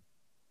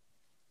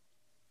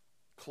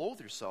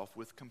 clothe yourself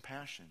with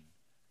compassion,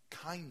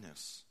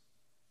 kindness,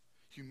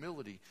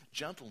 humility,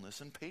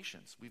 gentleness, and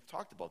patience. We've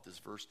talked about this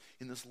verse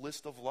in this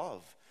list of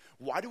love.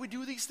 Why do we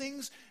do these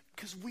things?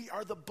 Because we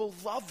are the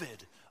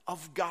beloved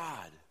of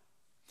God.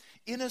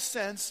 In a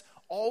sense,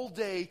 all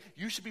day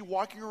you should be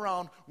walking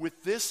around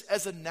with this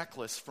as a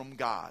necklace from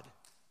God.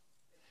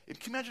 Can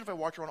you imagine if I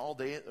walked around all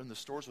day in the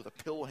stores with a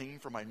pillow hanging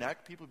from my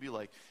neck? People would be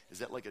like, is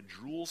that like a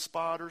drool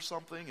spot or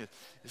something?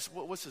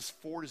 What's this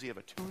for? Does he have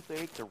a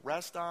toothache to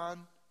rest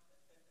on?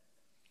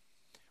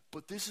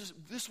 But this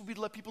would be to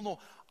let people know,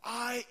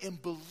 I am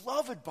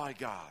beloved by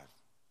God.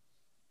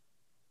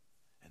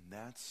 And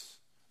that's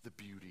the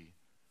beauty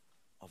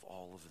of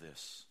all of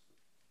this.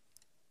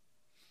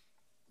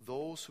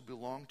 Those who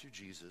belong to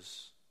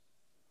Jesus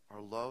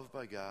are loved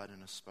by God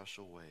in a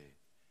special way.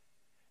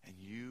 And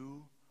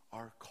you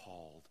are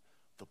called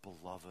the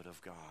beloved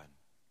of God.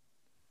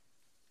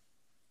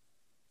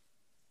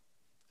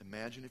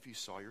 Imagine if you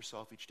saw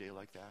yourself each day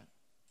like that.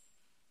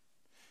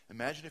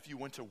 Imagine if you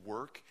went to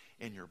work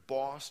and your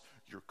boss,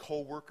 your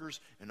coworkers,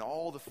 and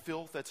all the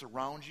filth that's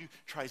around you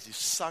tries to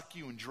suck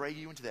you and drag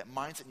you into that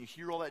mindset, and you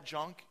hear all that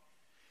junk,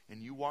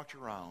 and you walked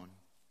around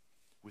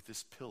with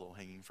this pillow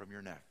hanging from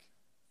your neck.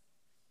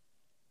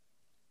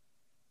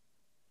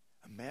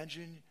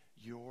 Imagine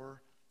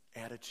your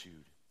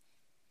attitude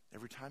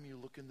every time you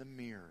look in the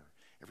mirror,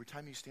 every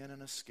time you stand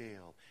on a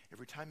scale,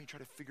 every time you try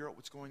to figure out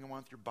what's going on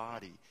with your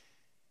body,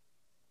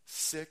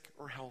 sick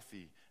or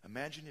healthy.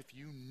 Imagine if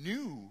you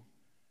knew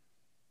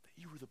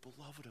that you were the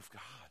beloved of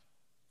God.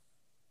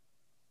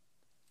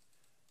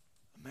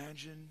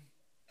 Imagine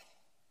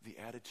the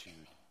attitude.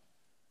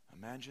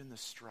 Imagine the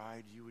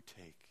stride you would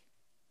take.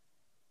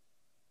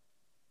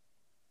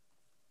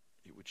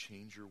 It would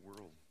change your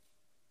world.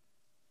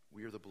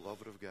 We are the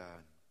beloved of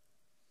God.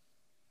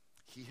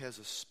 He has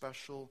a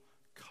special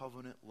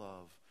covenant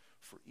love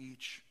for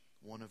each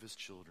one of his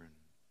children,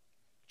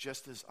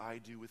 just as I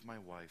do with my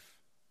wife.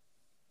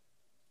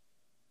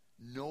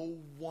 No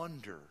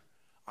wonder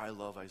I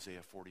love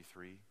Isaiah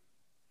 43.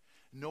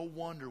 No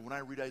wonder when I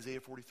read Isaiah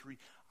 43,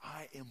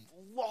 I am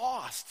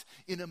lost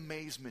in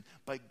amazement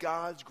by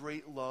God's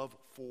great love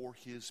for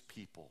his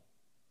people.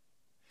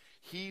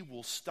 He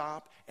will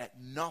stop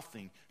at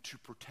nothing to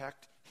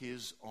protect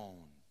his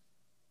own,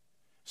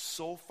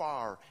 so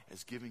far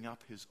as giving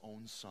up his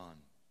own son.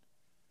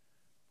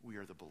 We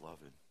are the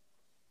beloved.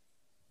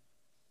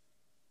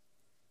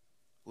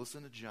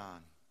 Listen to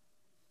John.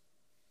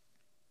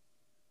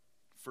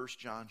 1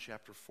 John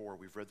chapter 4.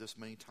 We've read this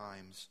many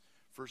times.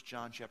 1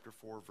 John chapter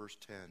 4, verse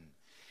 10.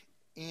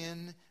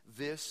 In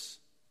this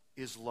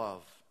is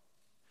love.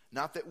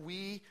 Not that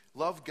we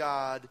love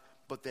God,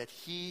 but that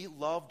he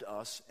loved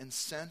us and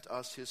sent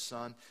us his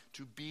son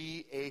to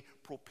be a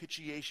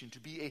propitiation, to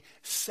be a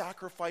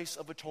sacrifice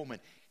of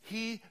atonement.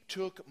 He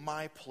took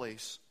my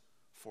place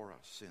for our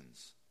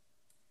sins.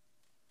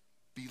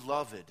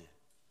 Beloved,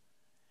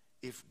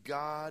 if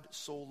God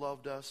so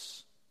loved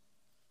us,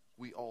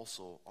 we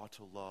also ought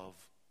to love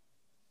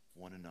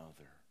one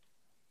another.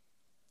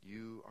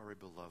 You are a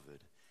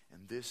beloved,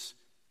 and this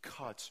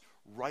cuts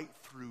right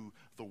through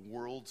the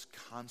world's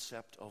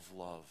concept of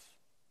love.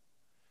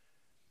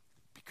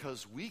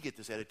 Because we get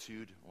this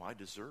attitude, well, I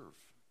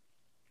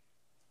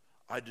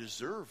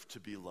deserve to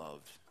be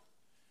loved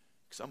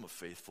because I'm a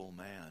faithful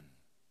man.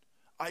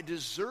 I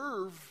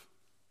deserve,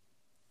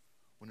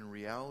 when in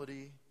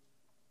reality,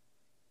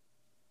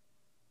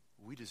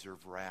 we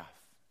deserve wrath.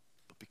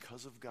 But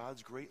because of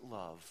God's great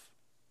love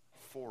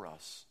for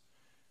us,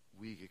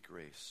 we get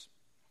grace.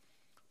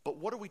 But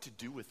what are we to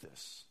do with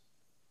this?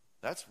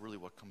 That's really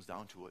what comes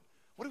down to it.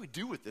 What do we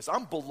do with this?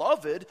 I'm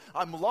beloved,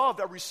 I'm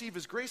loved, I receive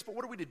his grace, but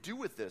what are we to do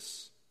with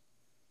this?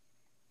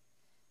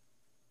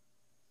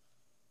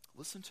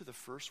 Listen to the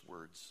first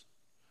words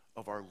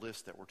of our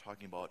list that we're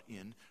talking about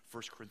in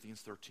 1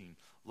 Corinthians 13.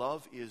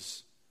 Love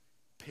is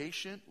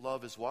patient.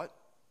 Love is what?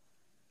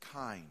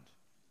 Kind.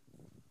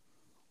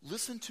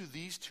 Listen to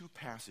these two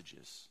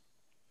passages.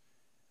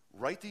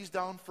 Write these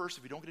down first.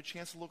 If you don't get a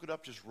chance to look it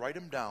up, just write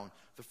them down.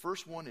 The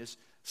first one is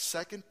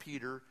 2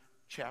 Peter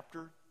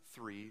chapter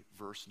 3,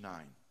 verse 9.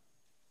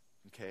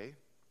 Okay?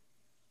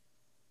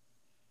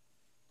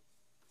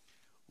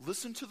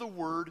 Listen to the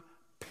word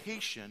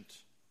patient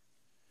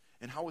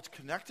and how it's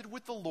connected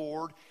with the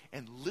Lord,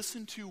 and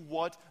listen to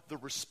what the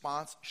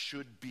response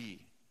should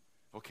be.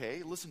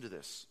 Okay? Listen to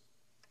this.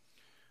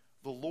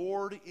 The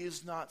Lord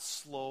is not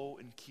slow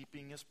in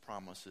keeping his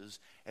promises,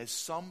 as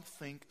some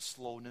think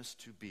slowness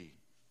to be.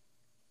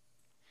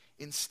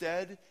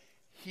 Instead,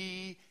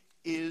 he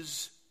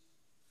is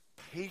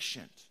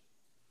patient.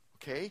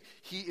 Okay?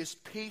 He is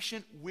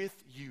patient with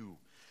you,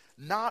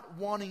 not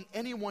wanting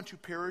anyone to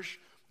perish,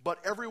 but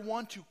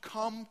everyone to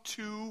come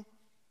to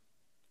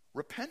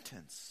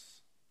repentance.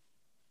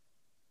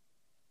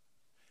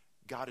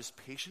 God is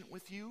patient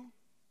with you.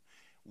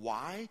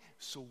 Why?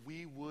 So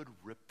we would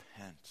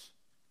repent.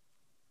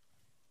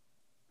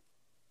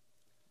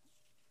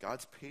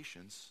 God's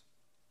patience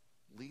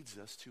leads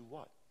us to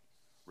what?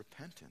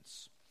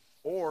 Repentance.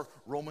 Or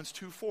Romans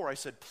 2:4. I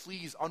said,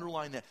 please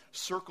underline that.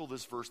 Circle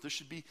this verse. This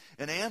should be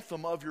an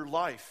anthem of your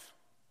life.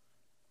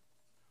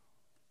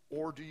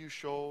 Or do you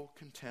show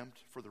contempt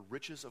for the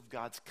riches of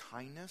God's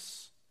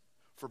kindness,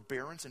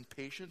 forbearance, and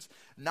patience,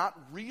 not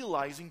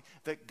realizing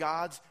that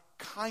God's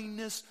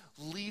kindness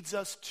leads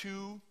us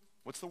to,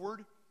 what's the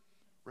word?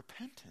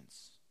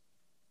 Repentance.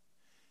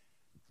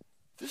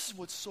 This is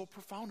what's so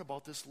profound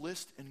about this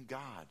list in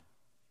God.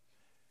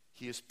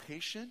 He is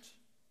patient.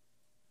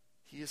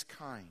 He is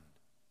kind.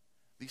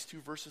 These two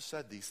verses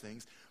said these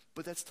things,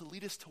 but that's to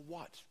lead us to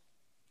what?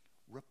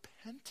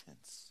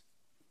 Repentance.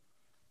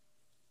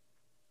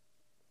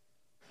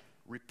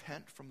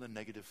 Repent from the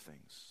negative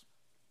things.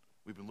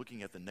 We've been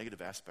looking at the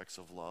negative aspects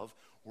of love,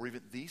 or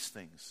even these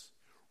things.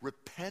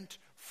 Repent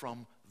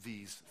from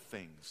these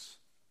things.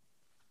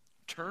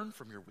 Turn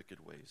from your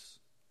wicked ways.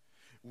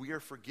 We are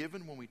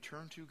forgiven when we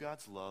turn to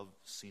God's love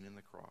seen in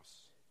the cross.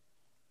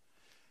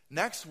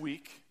 Next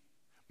week,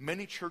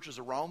 many churches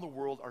around the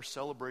world are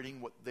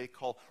celebrating what they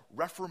call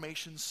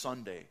Reformation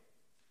Sunday.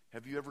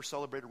 Have you ever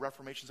celebrated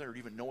Reformation Sunday, or do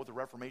you even know what the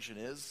Reformation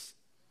is?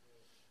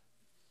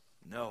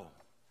 No.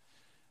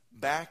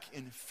 Back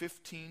in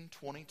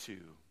 1522,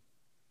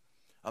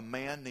 a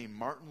man named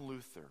Martin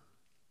Luther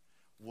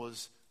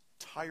was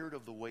tired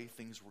of the way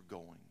things were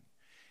going.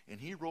 And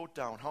he wrote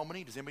down, how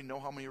many? Does anybody know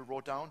how many he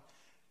wrote down?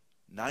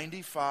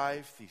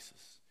 95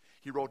 theses.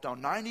 He wrote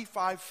down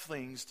 95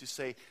 things to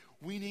say,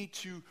 we need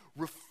to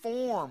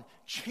reform,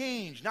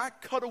 change,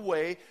 not cut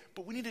away,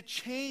 but we need to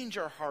change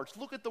our hearts.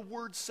 Look at the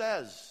word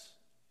says.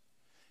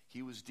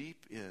 He was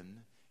deep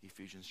in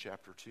Ephesians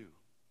chapter 2.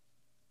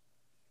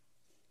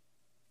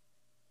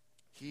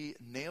 He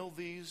nailed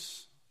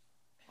these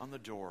on the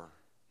door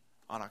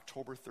on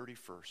October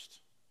 31st.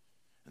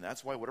 And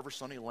that's why whatever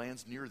Sunday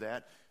lands near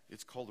that,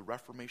 it's called the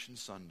Reformation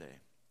Sunday.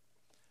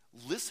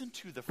 Listen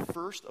to the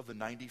first of the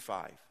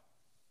 95.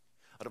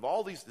 Out of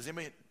all these, has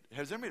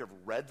anybody ever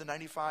read the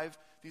 95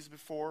 these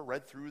before,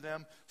 read through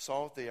them,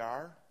 saw what they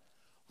are?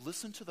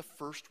 Listen to the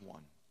first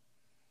one.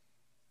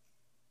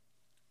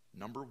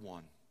 Number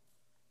 1.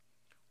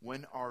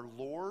 When our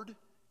Lord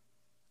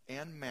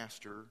and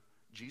Master,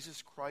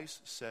 Jesus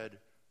Christ said,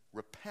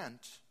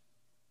 repent,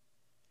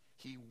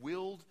 he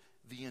willed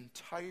the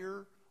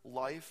entire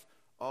life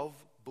of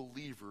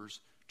believers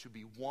to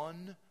be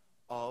one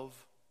of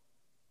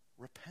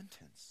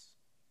repentance.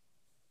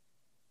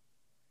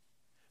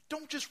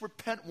 Don't just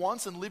repent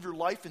once and live your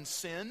life in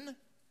sin.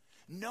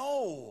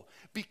 No,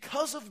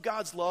 because of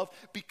God's love,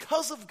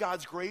 because of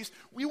God's grace,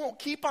 we won't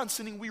keep on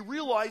sinning. We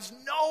realize,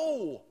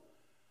 no,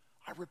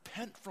 I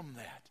repent from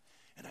that,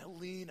 and I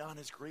lean on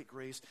his great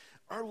grace.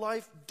 Our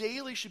life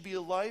daily should be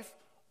a life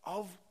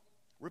of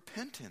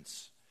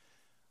repentance.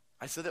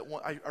 I said that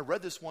I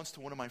read this once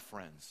to one of my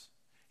friends,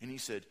 and he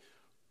said,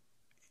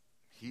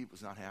 he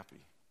was not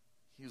happy.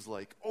 He was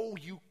like, oh,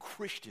 you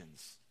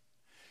Christians,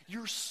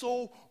 you're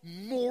so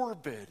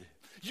morbid.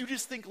 You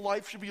just think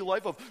life should be a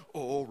life of,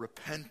 oh,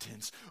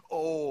 repentance.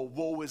 Oh,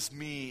 woe is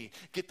me.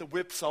 Get the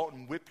whips out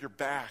and whip your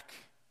back.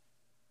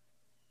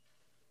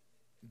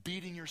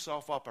 Beating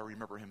yourself up, I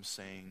remember him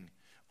saying,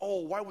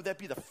 oh, why would that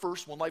be the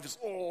first one? Life is,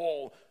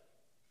 oh.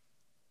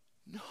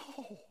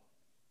 No.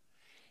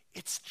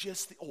 It's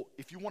just,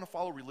 if you want to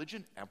follow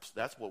religion,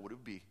 that's what would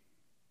it be.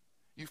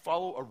 You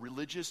follow a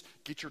religious,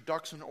 get your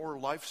ducks in order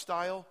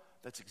lifestyle,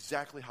 that's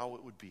exactly how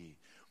it would be.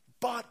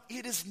 But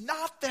it is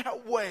not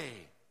that way.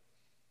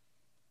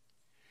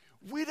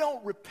 We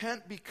don't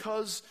repent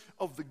because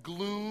of the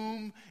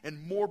gloom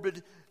and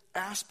morbid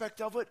aspect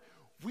of it.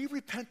 We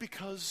repent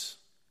because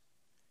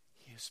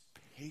he is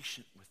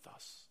patient with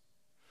us,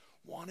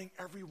 wanting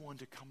everyone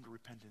to come to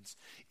repentance.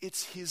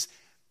 It's his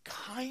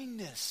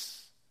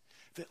kindness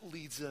that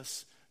leads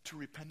us to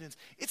repentance.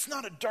 It's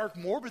not a dark,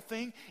 morbid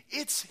thing.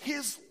 It's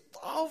his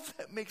love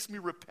that makes me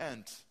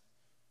repent.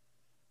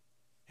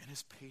 And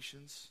his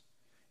patience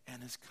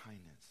and his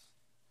kindness.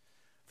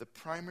 The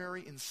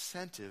primary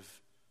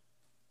incentive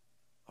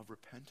of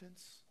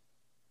repentance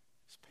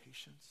is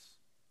patience,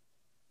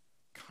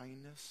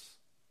 kindness,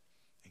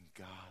 and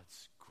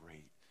God's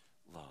great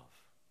love.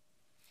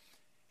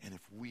 And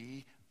if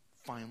we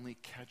finally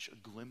catch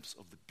a glimpse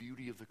of the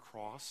beauty of the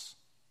cross,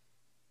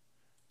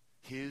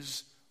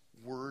 his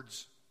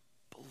words,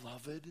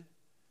 beloved,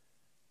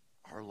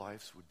 our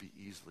lives would be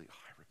easily,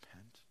 I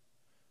repent.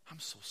 I'm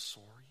so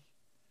sorry.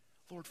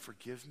 Lord,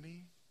 forgive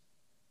me.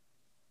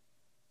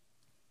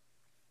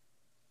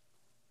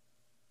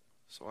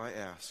 So I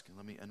ask, and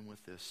let me end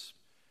with this.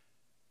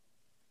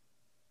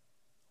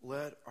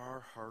 Let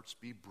our hearts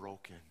be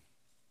broken.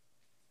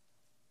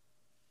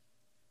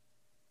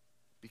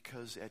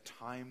 Because at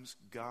times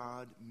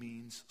God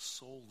means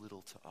so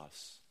little to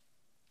us.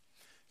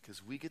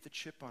 Because we get the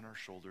chip on our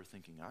shoulder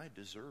thinking, I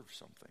deserve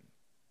something.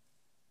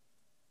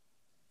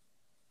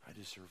 I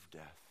deserve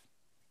death.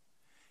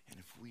 And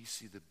if we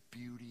see the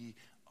beauty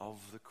of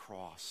the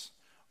cross,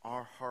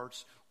 our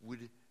hearts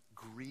would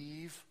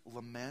grieve,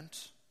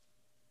 lament,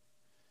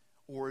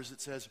 or as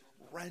it says,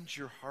 rend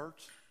your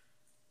heart,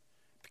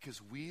 because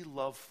we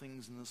love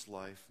things in this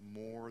life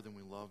more than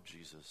we love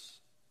Jesus.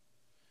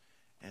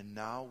 And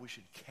now we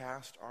should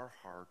cast our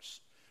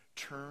hearts,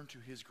 turn to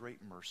his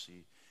great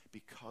mercy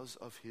because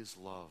of his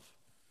love.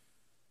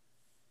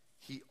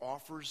 He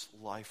offers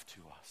life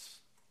to us.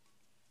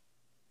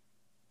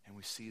 And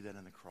we see that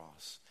in the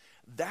cross.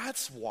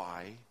 That's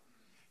why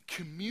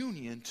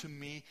communion to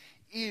me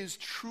is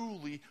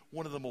truly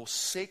one of the most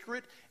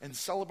sacred and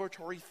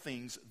celebratory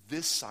things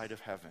this side of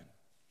heaven.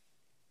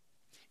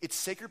 It's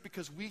sacred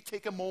because we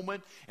take a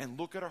moment and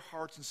look at our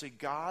hearts and say,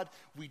 God,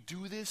 we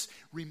do this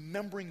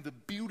remembering the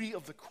beauty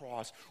of the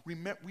cross. We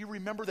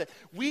remember that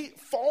we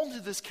fall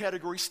into this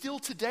category still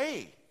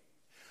today.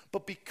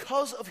 But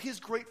because of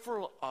his grace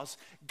for us,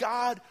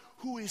 God,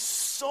 who is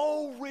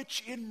so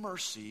rich in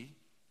mercy,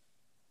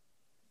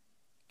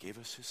 gave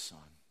us his son.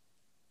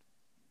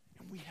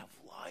 And we have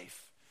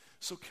life.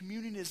 So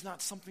communion is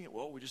not something that,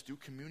 well, we just do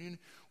communion.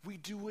 We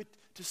do it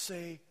to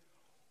say,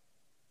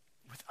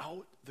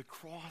 without the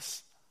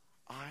cross,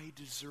 I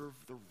deserve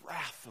the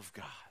wrath of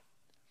God.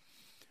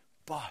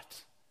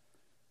 But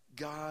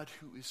God,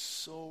 who is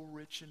so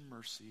rich in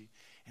mercy,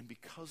 and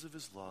because of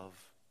his love,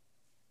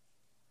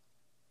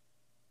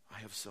 I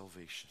have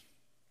salvation.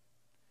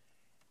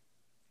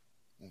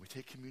 When we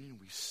take communion,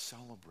 we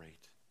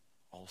celebrate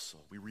also.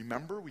 We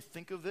remember, we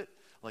think of it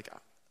like,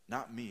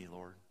 not me,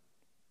 Lord.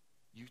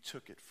 You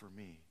took it for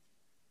me.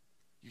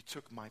 You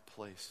took my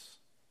place.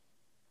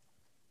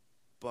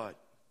 But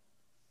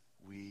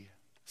we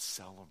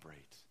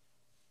celebrate.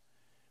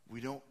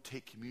 We don't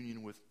take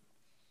communion with,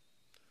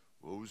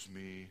 woe's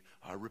me,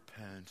 I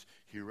repent,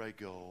 here I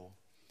go.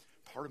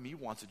 Part of me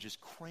wants to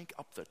just crank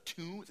up the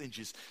tunes and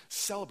just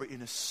celebrate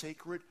in a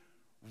sacred,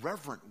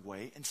 reverent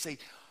way and say,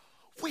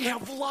 we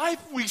have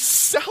life, we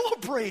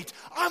celebrate.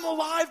 I'm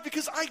alive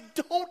because I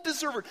don't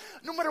deserve it.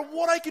 No matter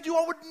what I could do,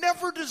 I would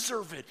never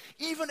deserve it.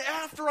 Even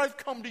after I've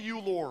come to you,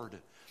 Lord.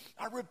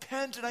 I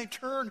repent and I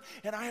turn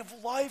and I have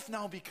life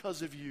now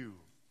because of you.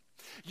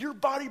 Your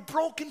body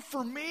broken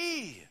for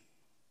me.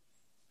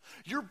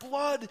 Your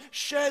blood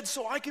shed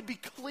so I could be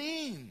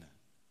clean.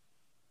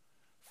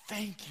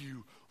 Thank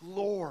you,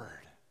 Lord.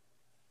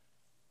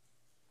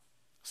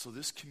 So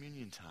this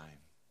communion time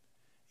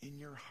in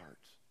your heart.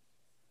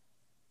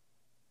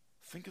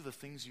 Think of the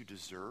things you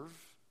deserve.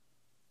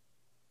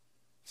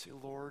 Say,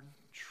 Lord,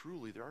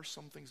 truly, there are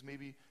some things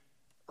maybe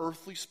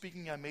earthly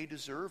speaking I may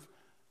deserve.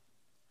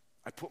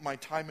 I put my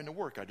time into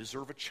work. I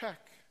deserve a check.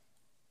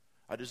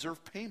 I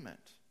deserve payment.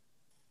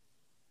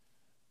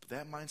 But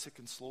that mindset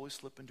can slowly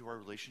slip into our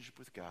relationship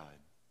with God.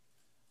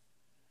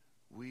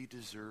 We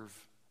deserve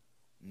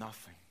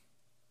nothing.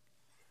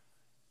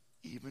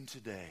 Even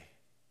today,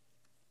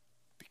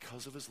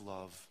 because of his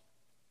love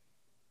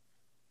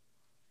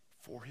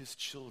for his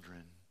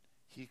children,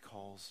 he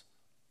calls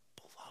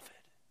beloved.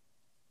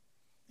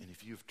 And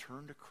if you have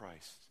turned to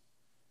Christ,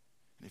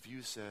 and if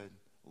you said,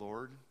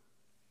 Lord,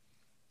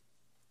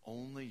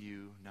 only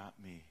you, not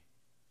me,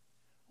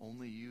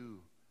 only you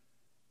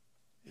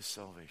is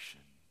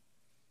salvation,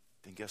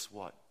 then guess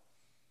what?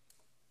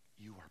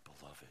 You are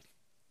beloved.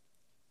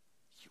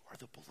 You are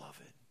the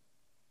beloved.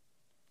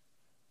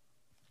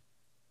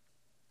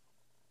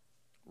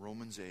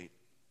 Romans 8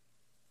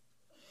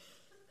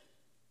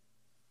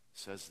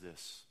 says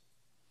this.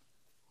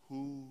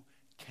 Who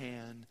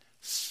can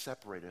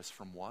separate us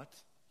from what?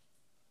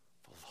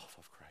 The love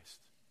of Christ.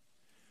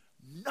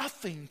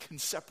 Nothing can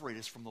separate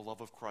us from the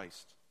love of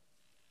Christ.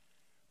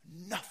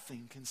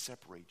 Nothing can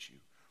separate you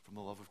from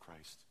the love of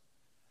Christ.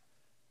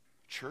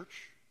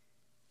 Church,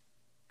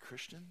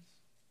 Christians,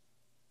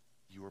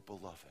 you are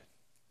beloved.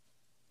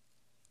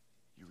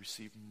 You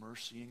receive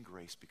mercy and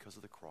grace because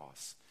of the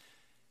cross.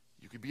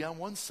 You could be on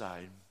one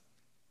side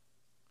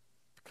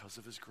because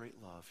of his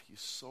great love.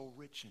 He's so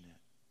rich in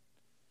it.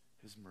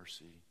 His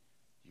mercy,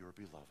 you are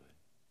beloved.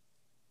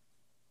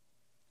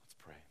 Let's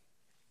pray.